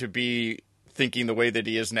came to be thinking the way that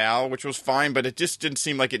he is now, which was fine, but it just didn't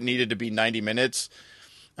seem like it needed to be 90 minutes.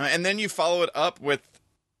 And then you follow it up with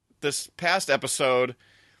this past episode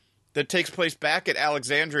that takes place back at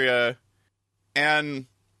Alexandria, and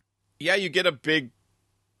yeah, you get a big,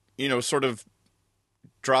 sort of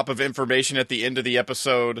drop of information at the end of the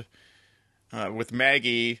episode with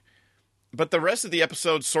Maggie, but the rest of the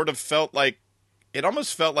episode sort of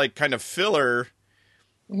almost felt like kind of filler.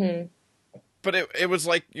 Mm-hmm. But it was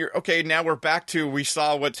like, now we're back to, we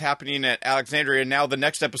saw what's happening at Alexandria, and now the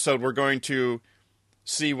next episode we're going to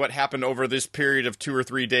see what happened over this period of 2 or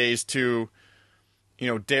 3 days to,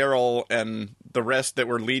 Daryl and the rest that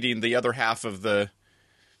were leading the other half of the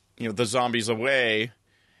zombies away.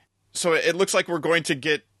 So it looks like we're going to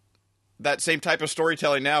get that same type of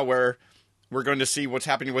storytelling now, where we're going to see what's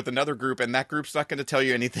happening with another group, and that group's not going to tell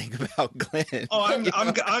you anything about Glenn. Oh,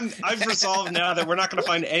 I've resolved now that we're not going to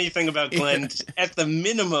find anything about Glenn at the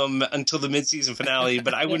minimum until the mid-season finale,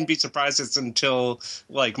 but I wouldn't be surprised it's until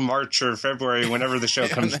like March or February, whenever the show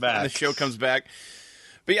comes back. The show comes back.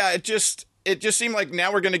 But yeah, it just seemed like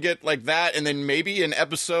now we're going to get like that, and then maybe an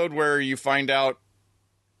episode where you find out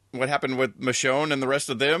what happened with Michonne and the rest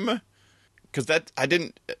of them, because I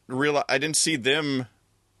didn't see them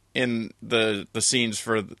in the scenes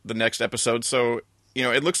for the next episode. So,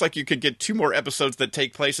 it looks like you could get 2 more episodes that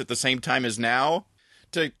take place at the same time as now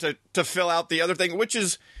to fill out the other thing, which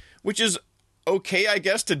is okay, I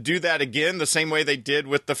guess, to do that again the same way they did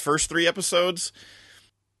with the first 3 episodes.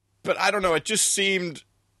 But I don't know, it just seemed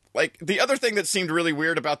like the other thing that seemed really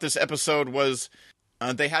weird about this episode was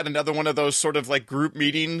they had another one of those sort of like group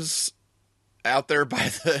meetings out there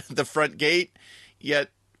by the front gate, yet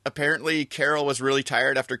apparently Carol was really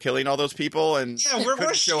tired after killing all those people and where couldn't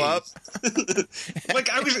was show she? up.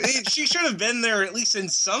 She should have been there at least in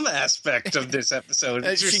some aspect of this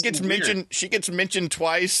episode. She gets mentioned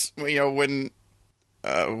twice. When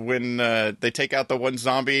they take out the one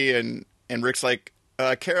zombie and Rick's like,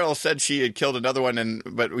 Carol said she had killed another one,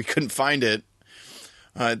 but we couldn't find it.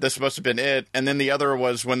 This must have been it. And then the other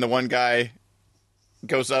was when the one guy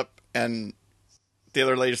goes up and the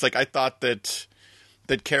other lady's like, I thought that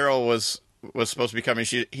Carol was supposed to be coming.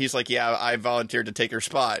 He's like, yeah, I volunteered to take her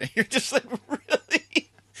spot. You're just like, really?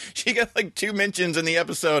 She got like 2 mentions in the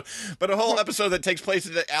episode, but a whole episode that takes place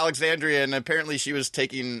at Alexandria, and apparently she was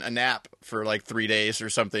taking a nap for like 3 days or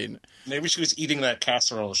something. Maybe she was eating that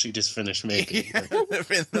casserole she just finished making. Yeah,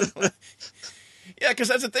 because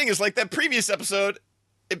that's the thing, is like that previous episode,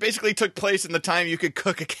 it basically took place in the time you could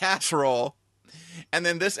cook a casserole. And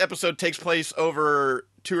then this episode takes place over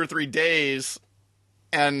 2 or 3 days,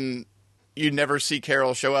 and you never see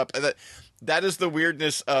Carol show up. That is the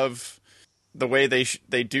weirdness of the way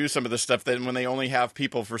they do some of the stuff, that when they only have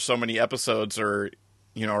people for so many episodes, or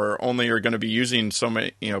only are going to be using so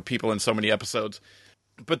many, people in so many episodes.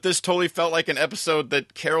 But this totally felt like an episode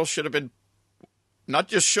that Carol should have been, not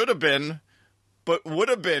just should have been, but would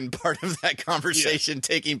have been part of that conversation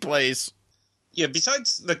taking place. Yeah,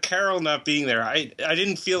 besides the Carol not being there, I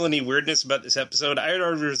didn't feel any weirdness about this episode. I had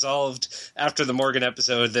already resolved after the Morgan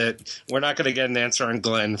episode that we're not going to get an answer on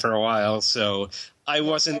Glenn for a while, so I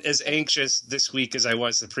wasn't as anxious this week as I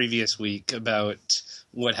was the previous week about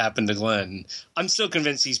what happened to Glenn. I'm still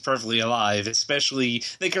convinced he's perfectly alive, especially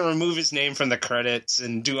they can remove his name from the credits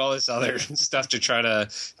and do all this other stuff to try to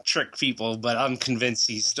trick people, but I'm convinced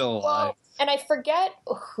he's still alive. And I forget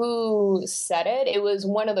who said it. It was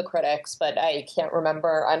one of the critics, but I can't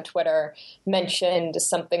remember, on Twitter, mentioned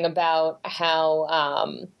something about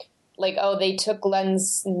how, they took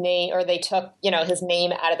Glenn's name, or they took, his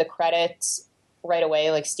name out of the credits right away,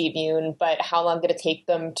 like Steve Yoon, but how long did it take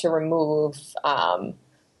them to remove, who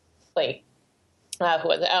was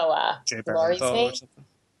it? Laurie's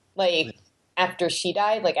name? After she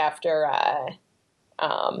died, after...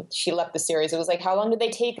 she left the series. It was like, how long did they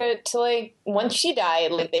take it to once she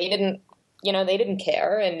died? They didn't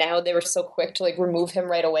care, and now they were so quick to remove him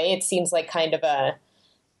right away. It seems like kind of a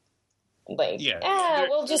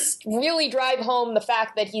we'll just really drive home the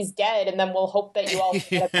fact that he's dead, and then we'll hope that you all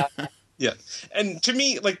forget about it. Yeah. And to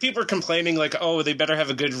me, like, people are complaining, like, oh, they better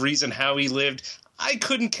have a good reason how he lived. I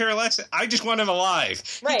couldn't care less. I just want him alive.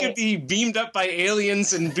 Right. He could be beamed up by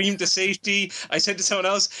aliens and beamed to safety. I said to someone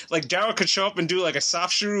else, like, Daryl could show up and do, like, a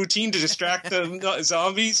soft shoe routine to distract the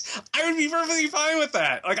zombies. I would be perfectly fine with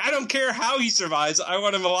that. Like, I don't care how he survives. I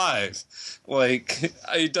want him alive. Like,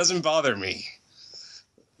 it doesn't bother me.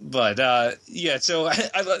 But, yeah, so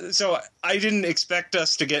I didn't expect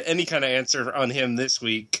us to get any kind of answer on him this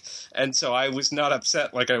week, and so I was not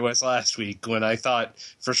upset like I was last week when I thought,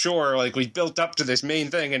 for sure, like, we built up to this main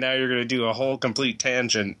thing, and now you're going to do a whole complete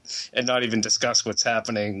tangent and not even discuss what's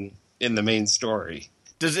happening in the main story.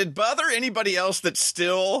 Does it bother anybody else that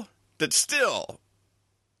still,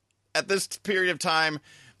 at this period of time,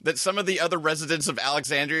 that some of the other residents of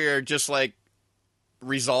Alexandria are just, like,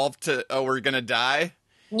 resolved to, oh, we're going to die?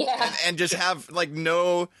 Yeah. And just have, like,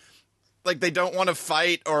 no, like, they don't want to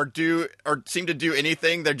fight or seem to do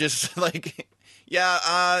anything. They're just like,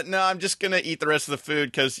 yeah, no, I'm just going to eat the rest of the food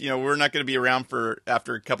because, you know, we're not going to be around for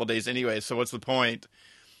after a couple days anyway. So what's the point?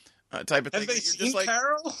 Type of thing. Have they seen like,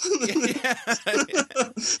 Carol? Yeah.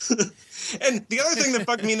 And the other thing that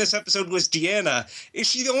bugged me in this episode was Deanna. Is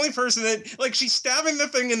she the only person that, like, she's stabbing the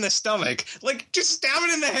thing in the stomach? Like, just stab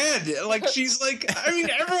it in the head. Like, she's like, I mean,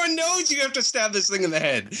 everyone knows you have to stab this thing in the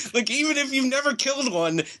head. Like, even if you've never killed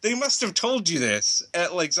one, they must have told you this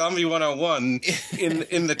at, like, Zombie 101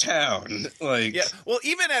 in the town. Like, yeah. Well,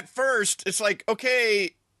 even at first, it's like,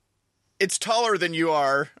 okay, it's taller than you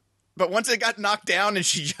are. But once it got knocked down and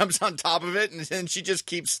she jumps on top of it and then she just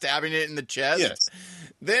keeps stabbing it in the chest, yes.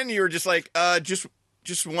 Then you were just like, just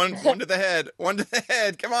one to the head. One to the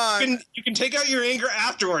head. Come on. You can take out your anger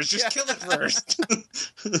afterwards. Just kill it first.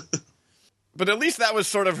 But at least that was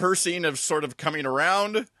sort of her scene of sort of coming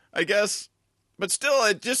around, I guess. But still,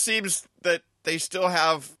 it just seems that they still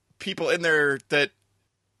have people in there that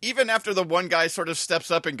even after the one guy sort of steps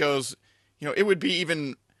up and goes, you know, we'd be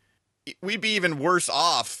even worse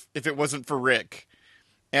off if it wasn't for Rick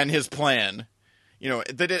and his plan, you know,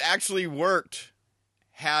 that it actually worked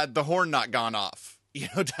had the horn not gone off, you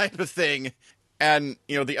know, type of thing. And,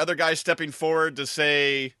 you know, the other guy stepping forward to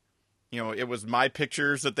say, you know, it was my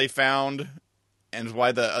pictures that they found and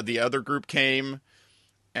why the other group came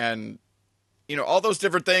and, you know, all those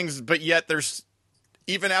different things. But yet there's,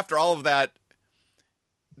 even after all of that,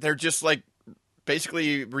 they're just like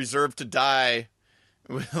basically reserved to die.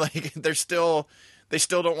 Like they still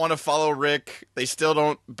don't want to follow Rick. They still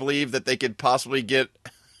don't believe that they could possibly get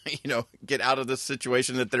out of this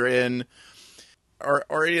situation that they're in,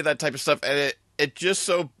 or any of that type of stuff. And it just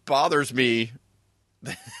so bothers me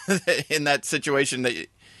in that situation that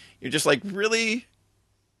you're just like, really,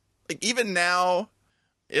 like, even now,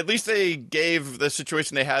 at least they gave the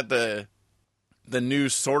situation, they had the new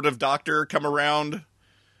sort of doctor come around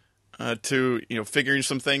to, you know, figuring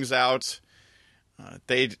some things out.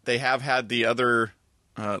 They have had the other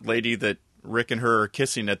lady that Rick and her are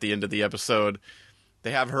kissing at the end of the episode.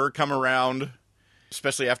 They have her come around,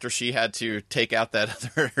 especially after she had to take out that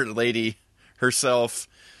other lady herself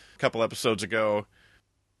a couple episodes ago.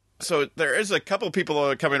 So there is a couple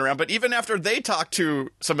people coming around, but even after they talk to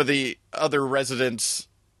some of the other residents,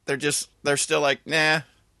 they're still like, nah.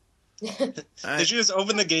 They should just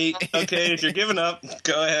open the gate. Okay, if you're giving up,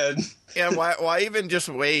 go ahead. Yeah, why even just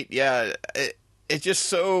wait? Yeah, it's just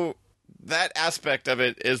so, that aspect of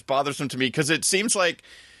it is bothersome to me because it seems like,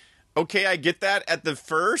 okay, I get that at the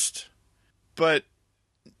first, but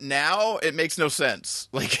now it makes no sense.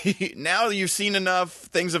 Like, now you've seen enough,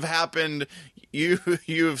 things have happened,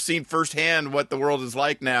 you've seen firsthand what the world is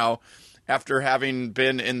like now after having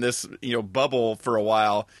been in this, you know, bubble for a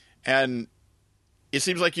while, and it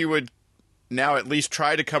seems like you would now at least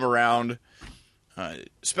try to come around,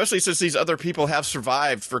 especially since these other people have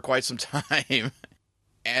survived for quite some time.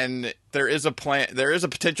 And there is a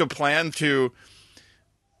potential plan to,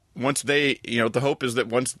 once they, you know, the hope is that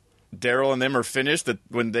once Daryl and them are finished, that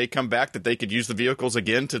when they come back, that they could use the vehicles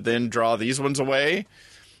again to then draw these ones away.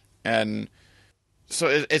 And so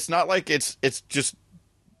it's not like it's just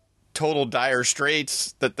total dire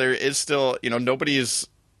straits, that there is still, you know, nobody's,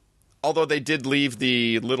 although they did leave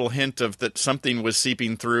the little hint of that something was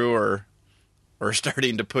seeping through or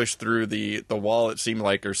starting to push through the wall, it seemed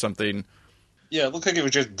like, or something. Yeah, it looked like it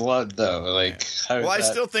was just blood, though. Like, well, I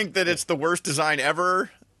still think that it's the worst design ever,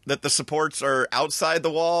 that the supports are outside the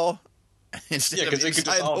wall instead of inside the wall. Yeah, because they could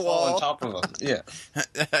just all fall on top of them. Yeah.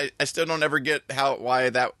 I still don't ever get why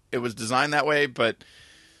it was designed that way, but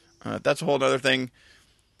that's a whole other thing.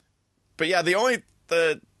 But yeah,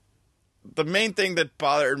 the main thing that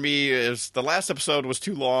bothered me is the last episode was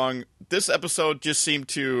too long. This episode just seemed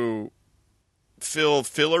to feel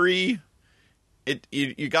fillery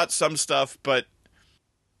you got some stuff, but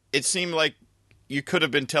it seemed like you could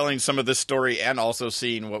have been telling some of this story and also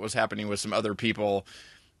seeing what was happening with some other people.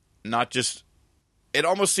 Not just, it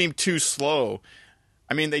almost seemed too slow.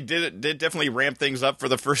 I mean, they did definitely ramp things up for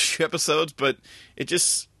the first few episodes, but it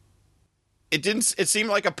seemed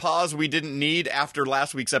like a pause we didn't need after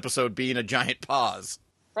last week's episode being a giant pause.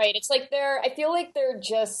 Right. It's like I feel like they're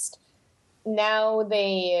just, now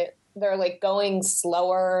they're like going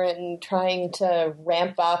slower and trying to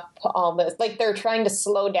ramp up all this. Like they're trying to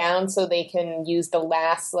slow down so they can use the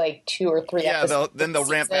last like 2 or 3 episodes. Then they'll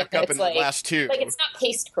ramp back up in the last 2. Like it's not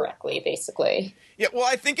paced correctly, basically. Yeah, well,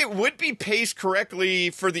 I think it would be paced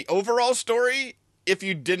correctly for the overall story if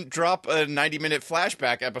you didn't drop a 90-minute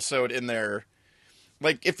flashback episode in there.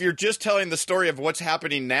 Like, if you're just telling the story of what's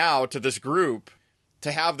happening now to this group,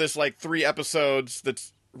 to have this, like, 3 episodes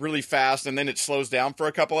that's really fast, and then it slows down for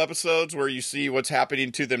a couple episodes where you see what's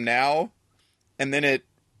happening to them now, and then it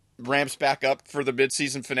ramps back up for the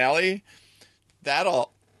mid-season finale, that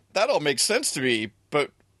all makes sense to me,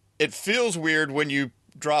 but it feels weird when you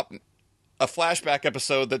drop a flashback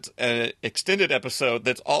episode that's an extended episode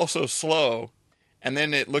that's also slow, and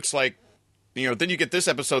then it looks like, then you get this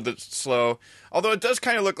episode that's slow, although it does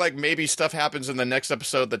kind of look like maybe stuff happens in the next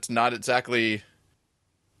episode that's not exactly,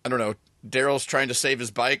 I don't know, Daryl's trying to save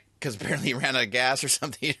his bike because apparently he ran out of gas or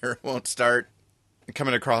something, or it won't start.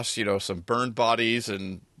 Coming across, some burned bodies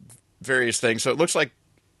and various things. So it looks like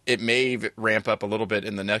it may ramp up a little bit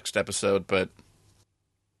in the next episode, but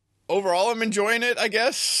overall I'm enjoying it, I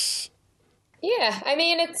guess. Yeah, I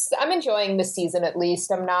mean, I'm enjoying this season at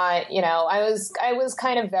least. I'm not, I was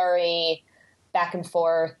kind of very back and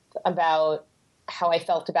forth about how I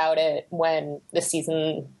felt about it when the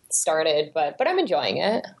season started, but I'm enjoying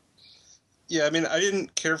it. Yeah, I mean, I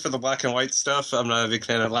didn't care for the black and white stuff. I'm not a big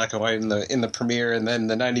fan of black and white in the premiere and then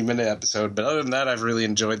the 90-minute episode. But other than that, I've really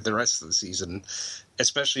enjoyed the rest of the season,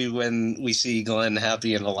 especially when we see Glenn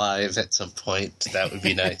happy and alive at some point. That would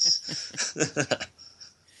be nice.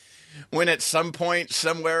 When at some point,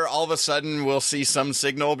 somewhere, all of a sudden, we'll see some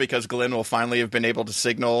signal because Glenn will finally have been able to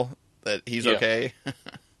signal that he's okay.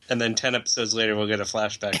 And then 10 episodes later, we'll get a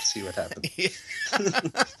flashback to see what happened.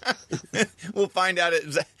 We'll find out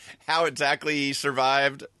how exactly he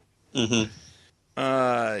survived. Mm-hmm.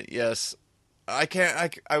 Yes. I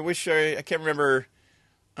can't remember.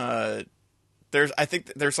 I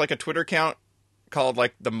think there's like a Twitter account called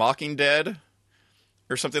like The Mocking Dead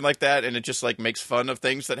or something like that. And it just like makes fun of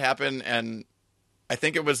things that happen. And I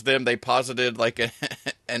think it was them. They posited like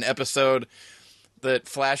an episode that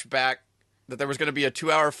there was going to be a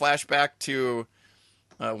 2-hour flashback to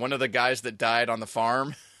one of the guys that died on the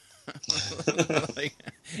farm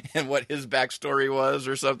and what his backstory was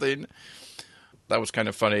or something. That was kind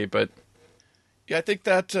of funny, but yeah, I think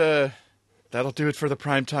that'll do it for the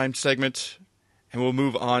primetime segment, and we'll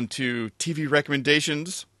move on to TV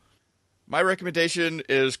recommendations. My recommendation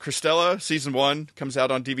is Christella, Season 1, comes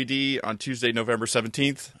out on DVD on Tuesday, November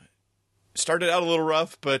 17th. Started out a little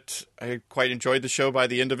rough, but I quite enjoyed the show by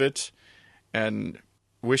the end of it, and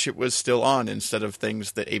wish it was still on instead of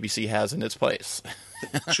things that ABC has in its place.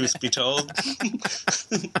 Truth be told.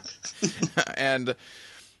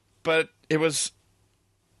 But it was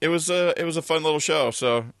a fun little show,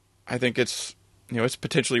 so I think it's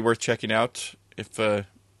potentially worth checking out if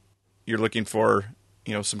you're looking for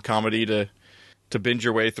some comedy to binge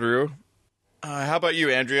your way through. How about you,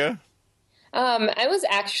 Andrea? I was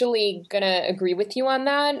actually gonna agree with you on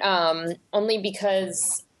that, only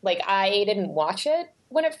because I didn't watch it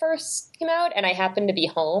when it first came out, and I happened to be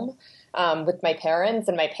home with my parents,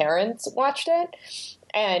 and my parents watched it,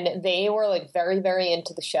 and they were very, very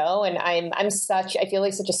into the show. And I feel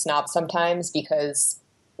like such a snob sometimes because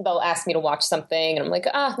they'll ask me to watch something, and I'm like,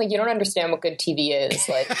 you don't understand what good TV is.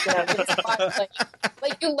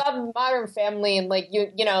 You love Modern Family, and but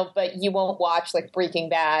you won't watch Breaking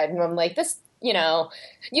Bad. And I'm like, this, you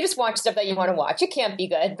just watch stuff that you want to watch. It can't be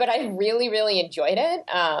good, but I really, really enjoyed it.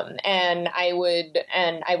 And I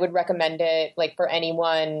would recommend it for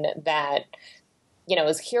anyone that,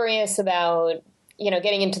 is curious about,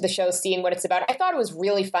 getting into the show, seeing what it's about. I thought it was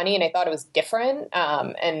really funny, and I thought it was different.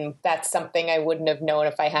 And that's something I wouldn't have known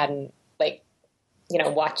if I hadn't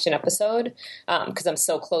watched an episode. 'Cause I'm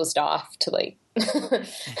so closed off to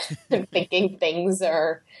thinking things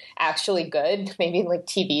are actually good. Maybe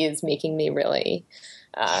TV is making me really,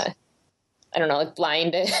 I don't know,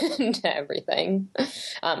 blind to everything.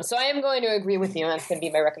 So I am going to agree with you. That's going to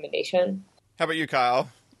be my recommendation. How about you, Kyle?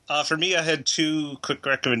 For me, I had 2 quick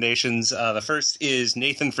recommendations. The first is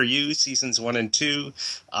Nathan for You, Seasons 1 and 2,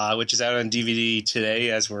 which is out on DVD today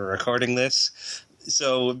as we're recording this.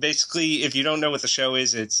 So basically, if you don't know what the show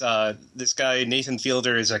is, it's this guy, Nathan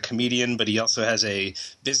Fielder, is a comedian, but he also has a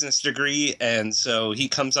business degree. And so he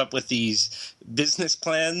comes up with these business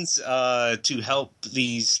plans to help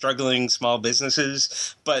these struggling small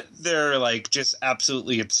businesses. But they're like just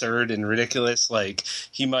absolutely absurd and ridiculous. Like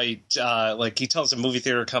he might he tells a movie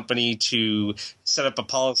theater company to set up a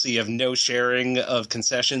policy of no sharing of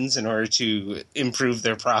concessions in order to improve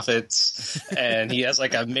their profits. And he has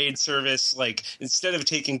like a maid service, like instead of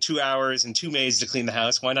taking 2 hours and 2 maids to clean the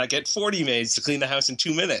house, why not get 40 maids to clean the house in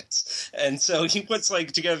 2 minutes? And so he puts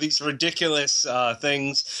like together these ridiculous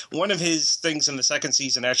things. One of his things in the second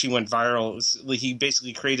season actually went viral. It was, he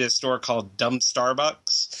basically created a store called Dumb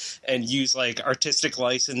Starbucks and used like artistic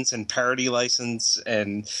license and parody license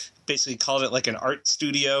and basically called it like an art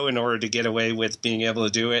studio in order to get away with being able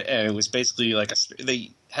to do it. And it was basically like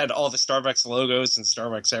they had all the Starbucks logos and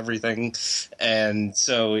Starbucks everything. And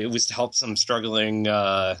so it was to help some struggling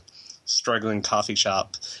coffee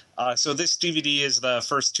shop. So this DVD is the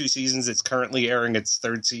first 2 seasons. It's currently airing its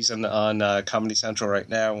 3rd season on Comedy Central right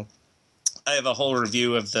now. I have a whole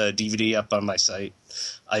review of the DVD up on my site.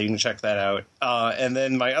 You can check that out. And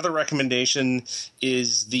then my other recommendation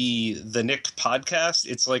is the Nick podcast.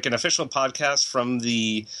 It's like an official podcast from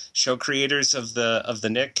the show creators of the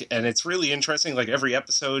Nick, and it's really interesting. Like every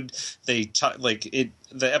episode, the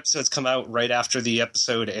episodes come out right after the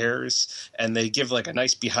episode airs, and they give like a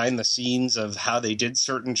nice behind the scenes of how they did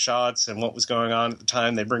certain shots and what was going on at the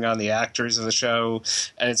time. They bring on the actors of the show,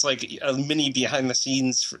 and it's like a mini behind the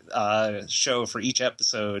scenes show for each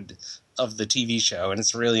episode of the TV show, and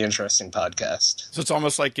it's a really interesting podcast. So it's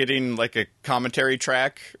almost like getting like a commentary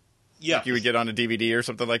track, like you would get on a DVD or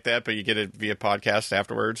something like that, but you get it via podcast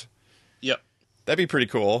afterwards. Yep, that'd be pretty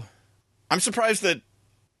cool. I'm surprised that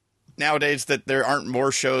nowadays that there aren't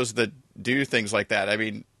more shows that do things like that. I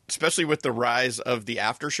mean, especially with the rise of the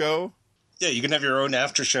after show. Yeah, you can have your own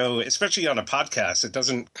after show, especially on a podcast. It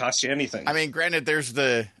doesn't cost you anything. I mean, granted, there is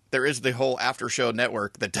the whole after show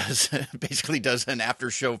network that basically does an after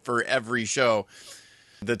show for every show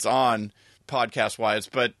that's on podcast wise.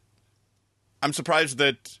 But I'm surprised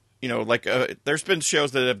that, there's been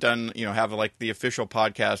shows that have done, have like the official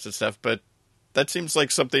podcast and stuff, but that seems like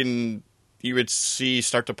something you would see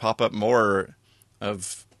start to pop up more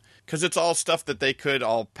of, because it's all stuff that they could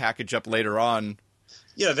all package up later on.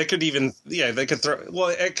 Yeah, they could throw,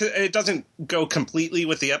 well, it doesn't go completely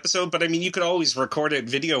with the episode, but I mean, you could always record it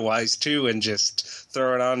video-wise, too, and just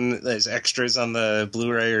throw it on as extras on the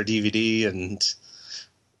Blu-ray or DVD, and,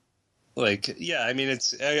 I mean,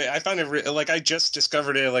 I found it, I just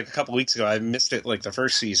discovered it, a couple weeks ago. I missed it, the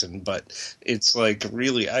first season, but it's, I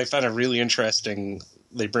found it really interesting.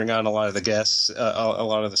 They bring on a lot of the guests, a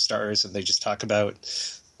lot of the stars, and they just talk about,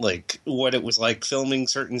 what it was like filming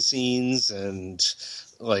certain scenes and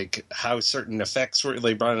how certain effects were.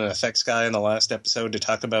 They brought in an effects guy in the last episode to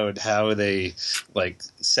talk about how they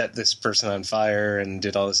set this person on fire and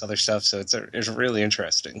did all this other stuff. So it's really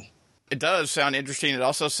interesting. It does sound interesting. It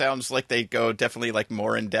also sounds like they go definitely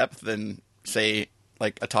more in depth than say a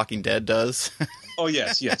Talking Dead does. Oh,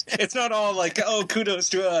 yes. It's not all kudos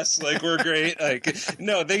to us, we're great.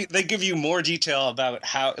 No, they give you more detail about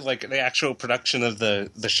how, the actual production of the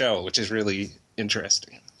show, which is really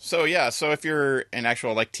interesting. So, so if you're an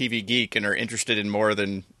actual, TV geek and are interested in more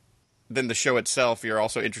than the show itself, you're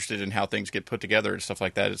also interested in how things get put together and stuff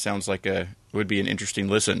like that. It sounds like it would be an interesting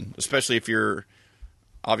listen, especially if you're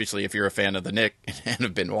a fan of the Nick and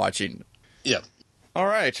have been watching. Yep. All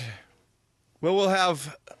right. Well, we'll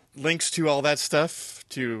have links to all that stuff,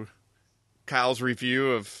 to Kyle's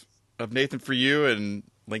review of Nathan For You, and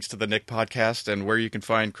links to the Nick podcast and where you can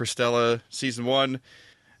find Christella Season 1,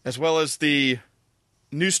 as well as the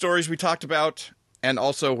news stories we talked about, and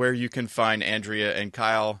also where you can find Andrea and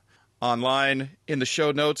Kyle online in the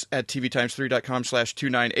show notes at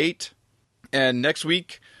tvtimes3.com/298. And next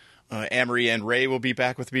week, Amory and Ray will be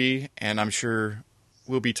back with me, and I'm sure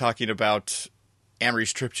we'll be talking about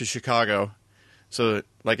Amory's trip to Chicago. So,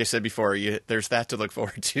 like I said before, there's that to look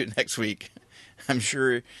forward to next week. I'm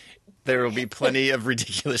sure there will be plenty of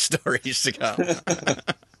ridiculous stories to come.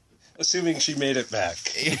 Assuming she made it back.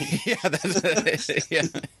 Yeah.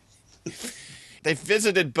 They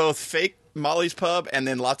visited both fake Molly's Pub and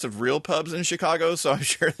then lots of real pubs in Chicago, so I'm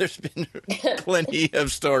sure there's been plenty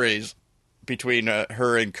of stories between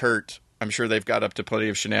her and Kurt. I'm sure they've got up to plenty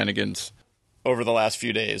of shenanigans over the last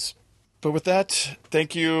few days. But with that,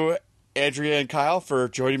 thank you, Andrea and Kyle, for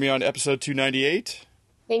joining me on episode 298.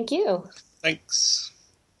 Thank you. Thanks.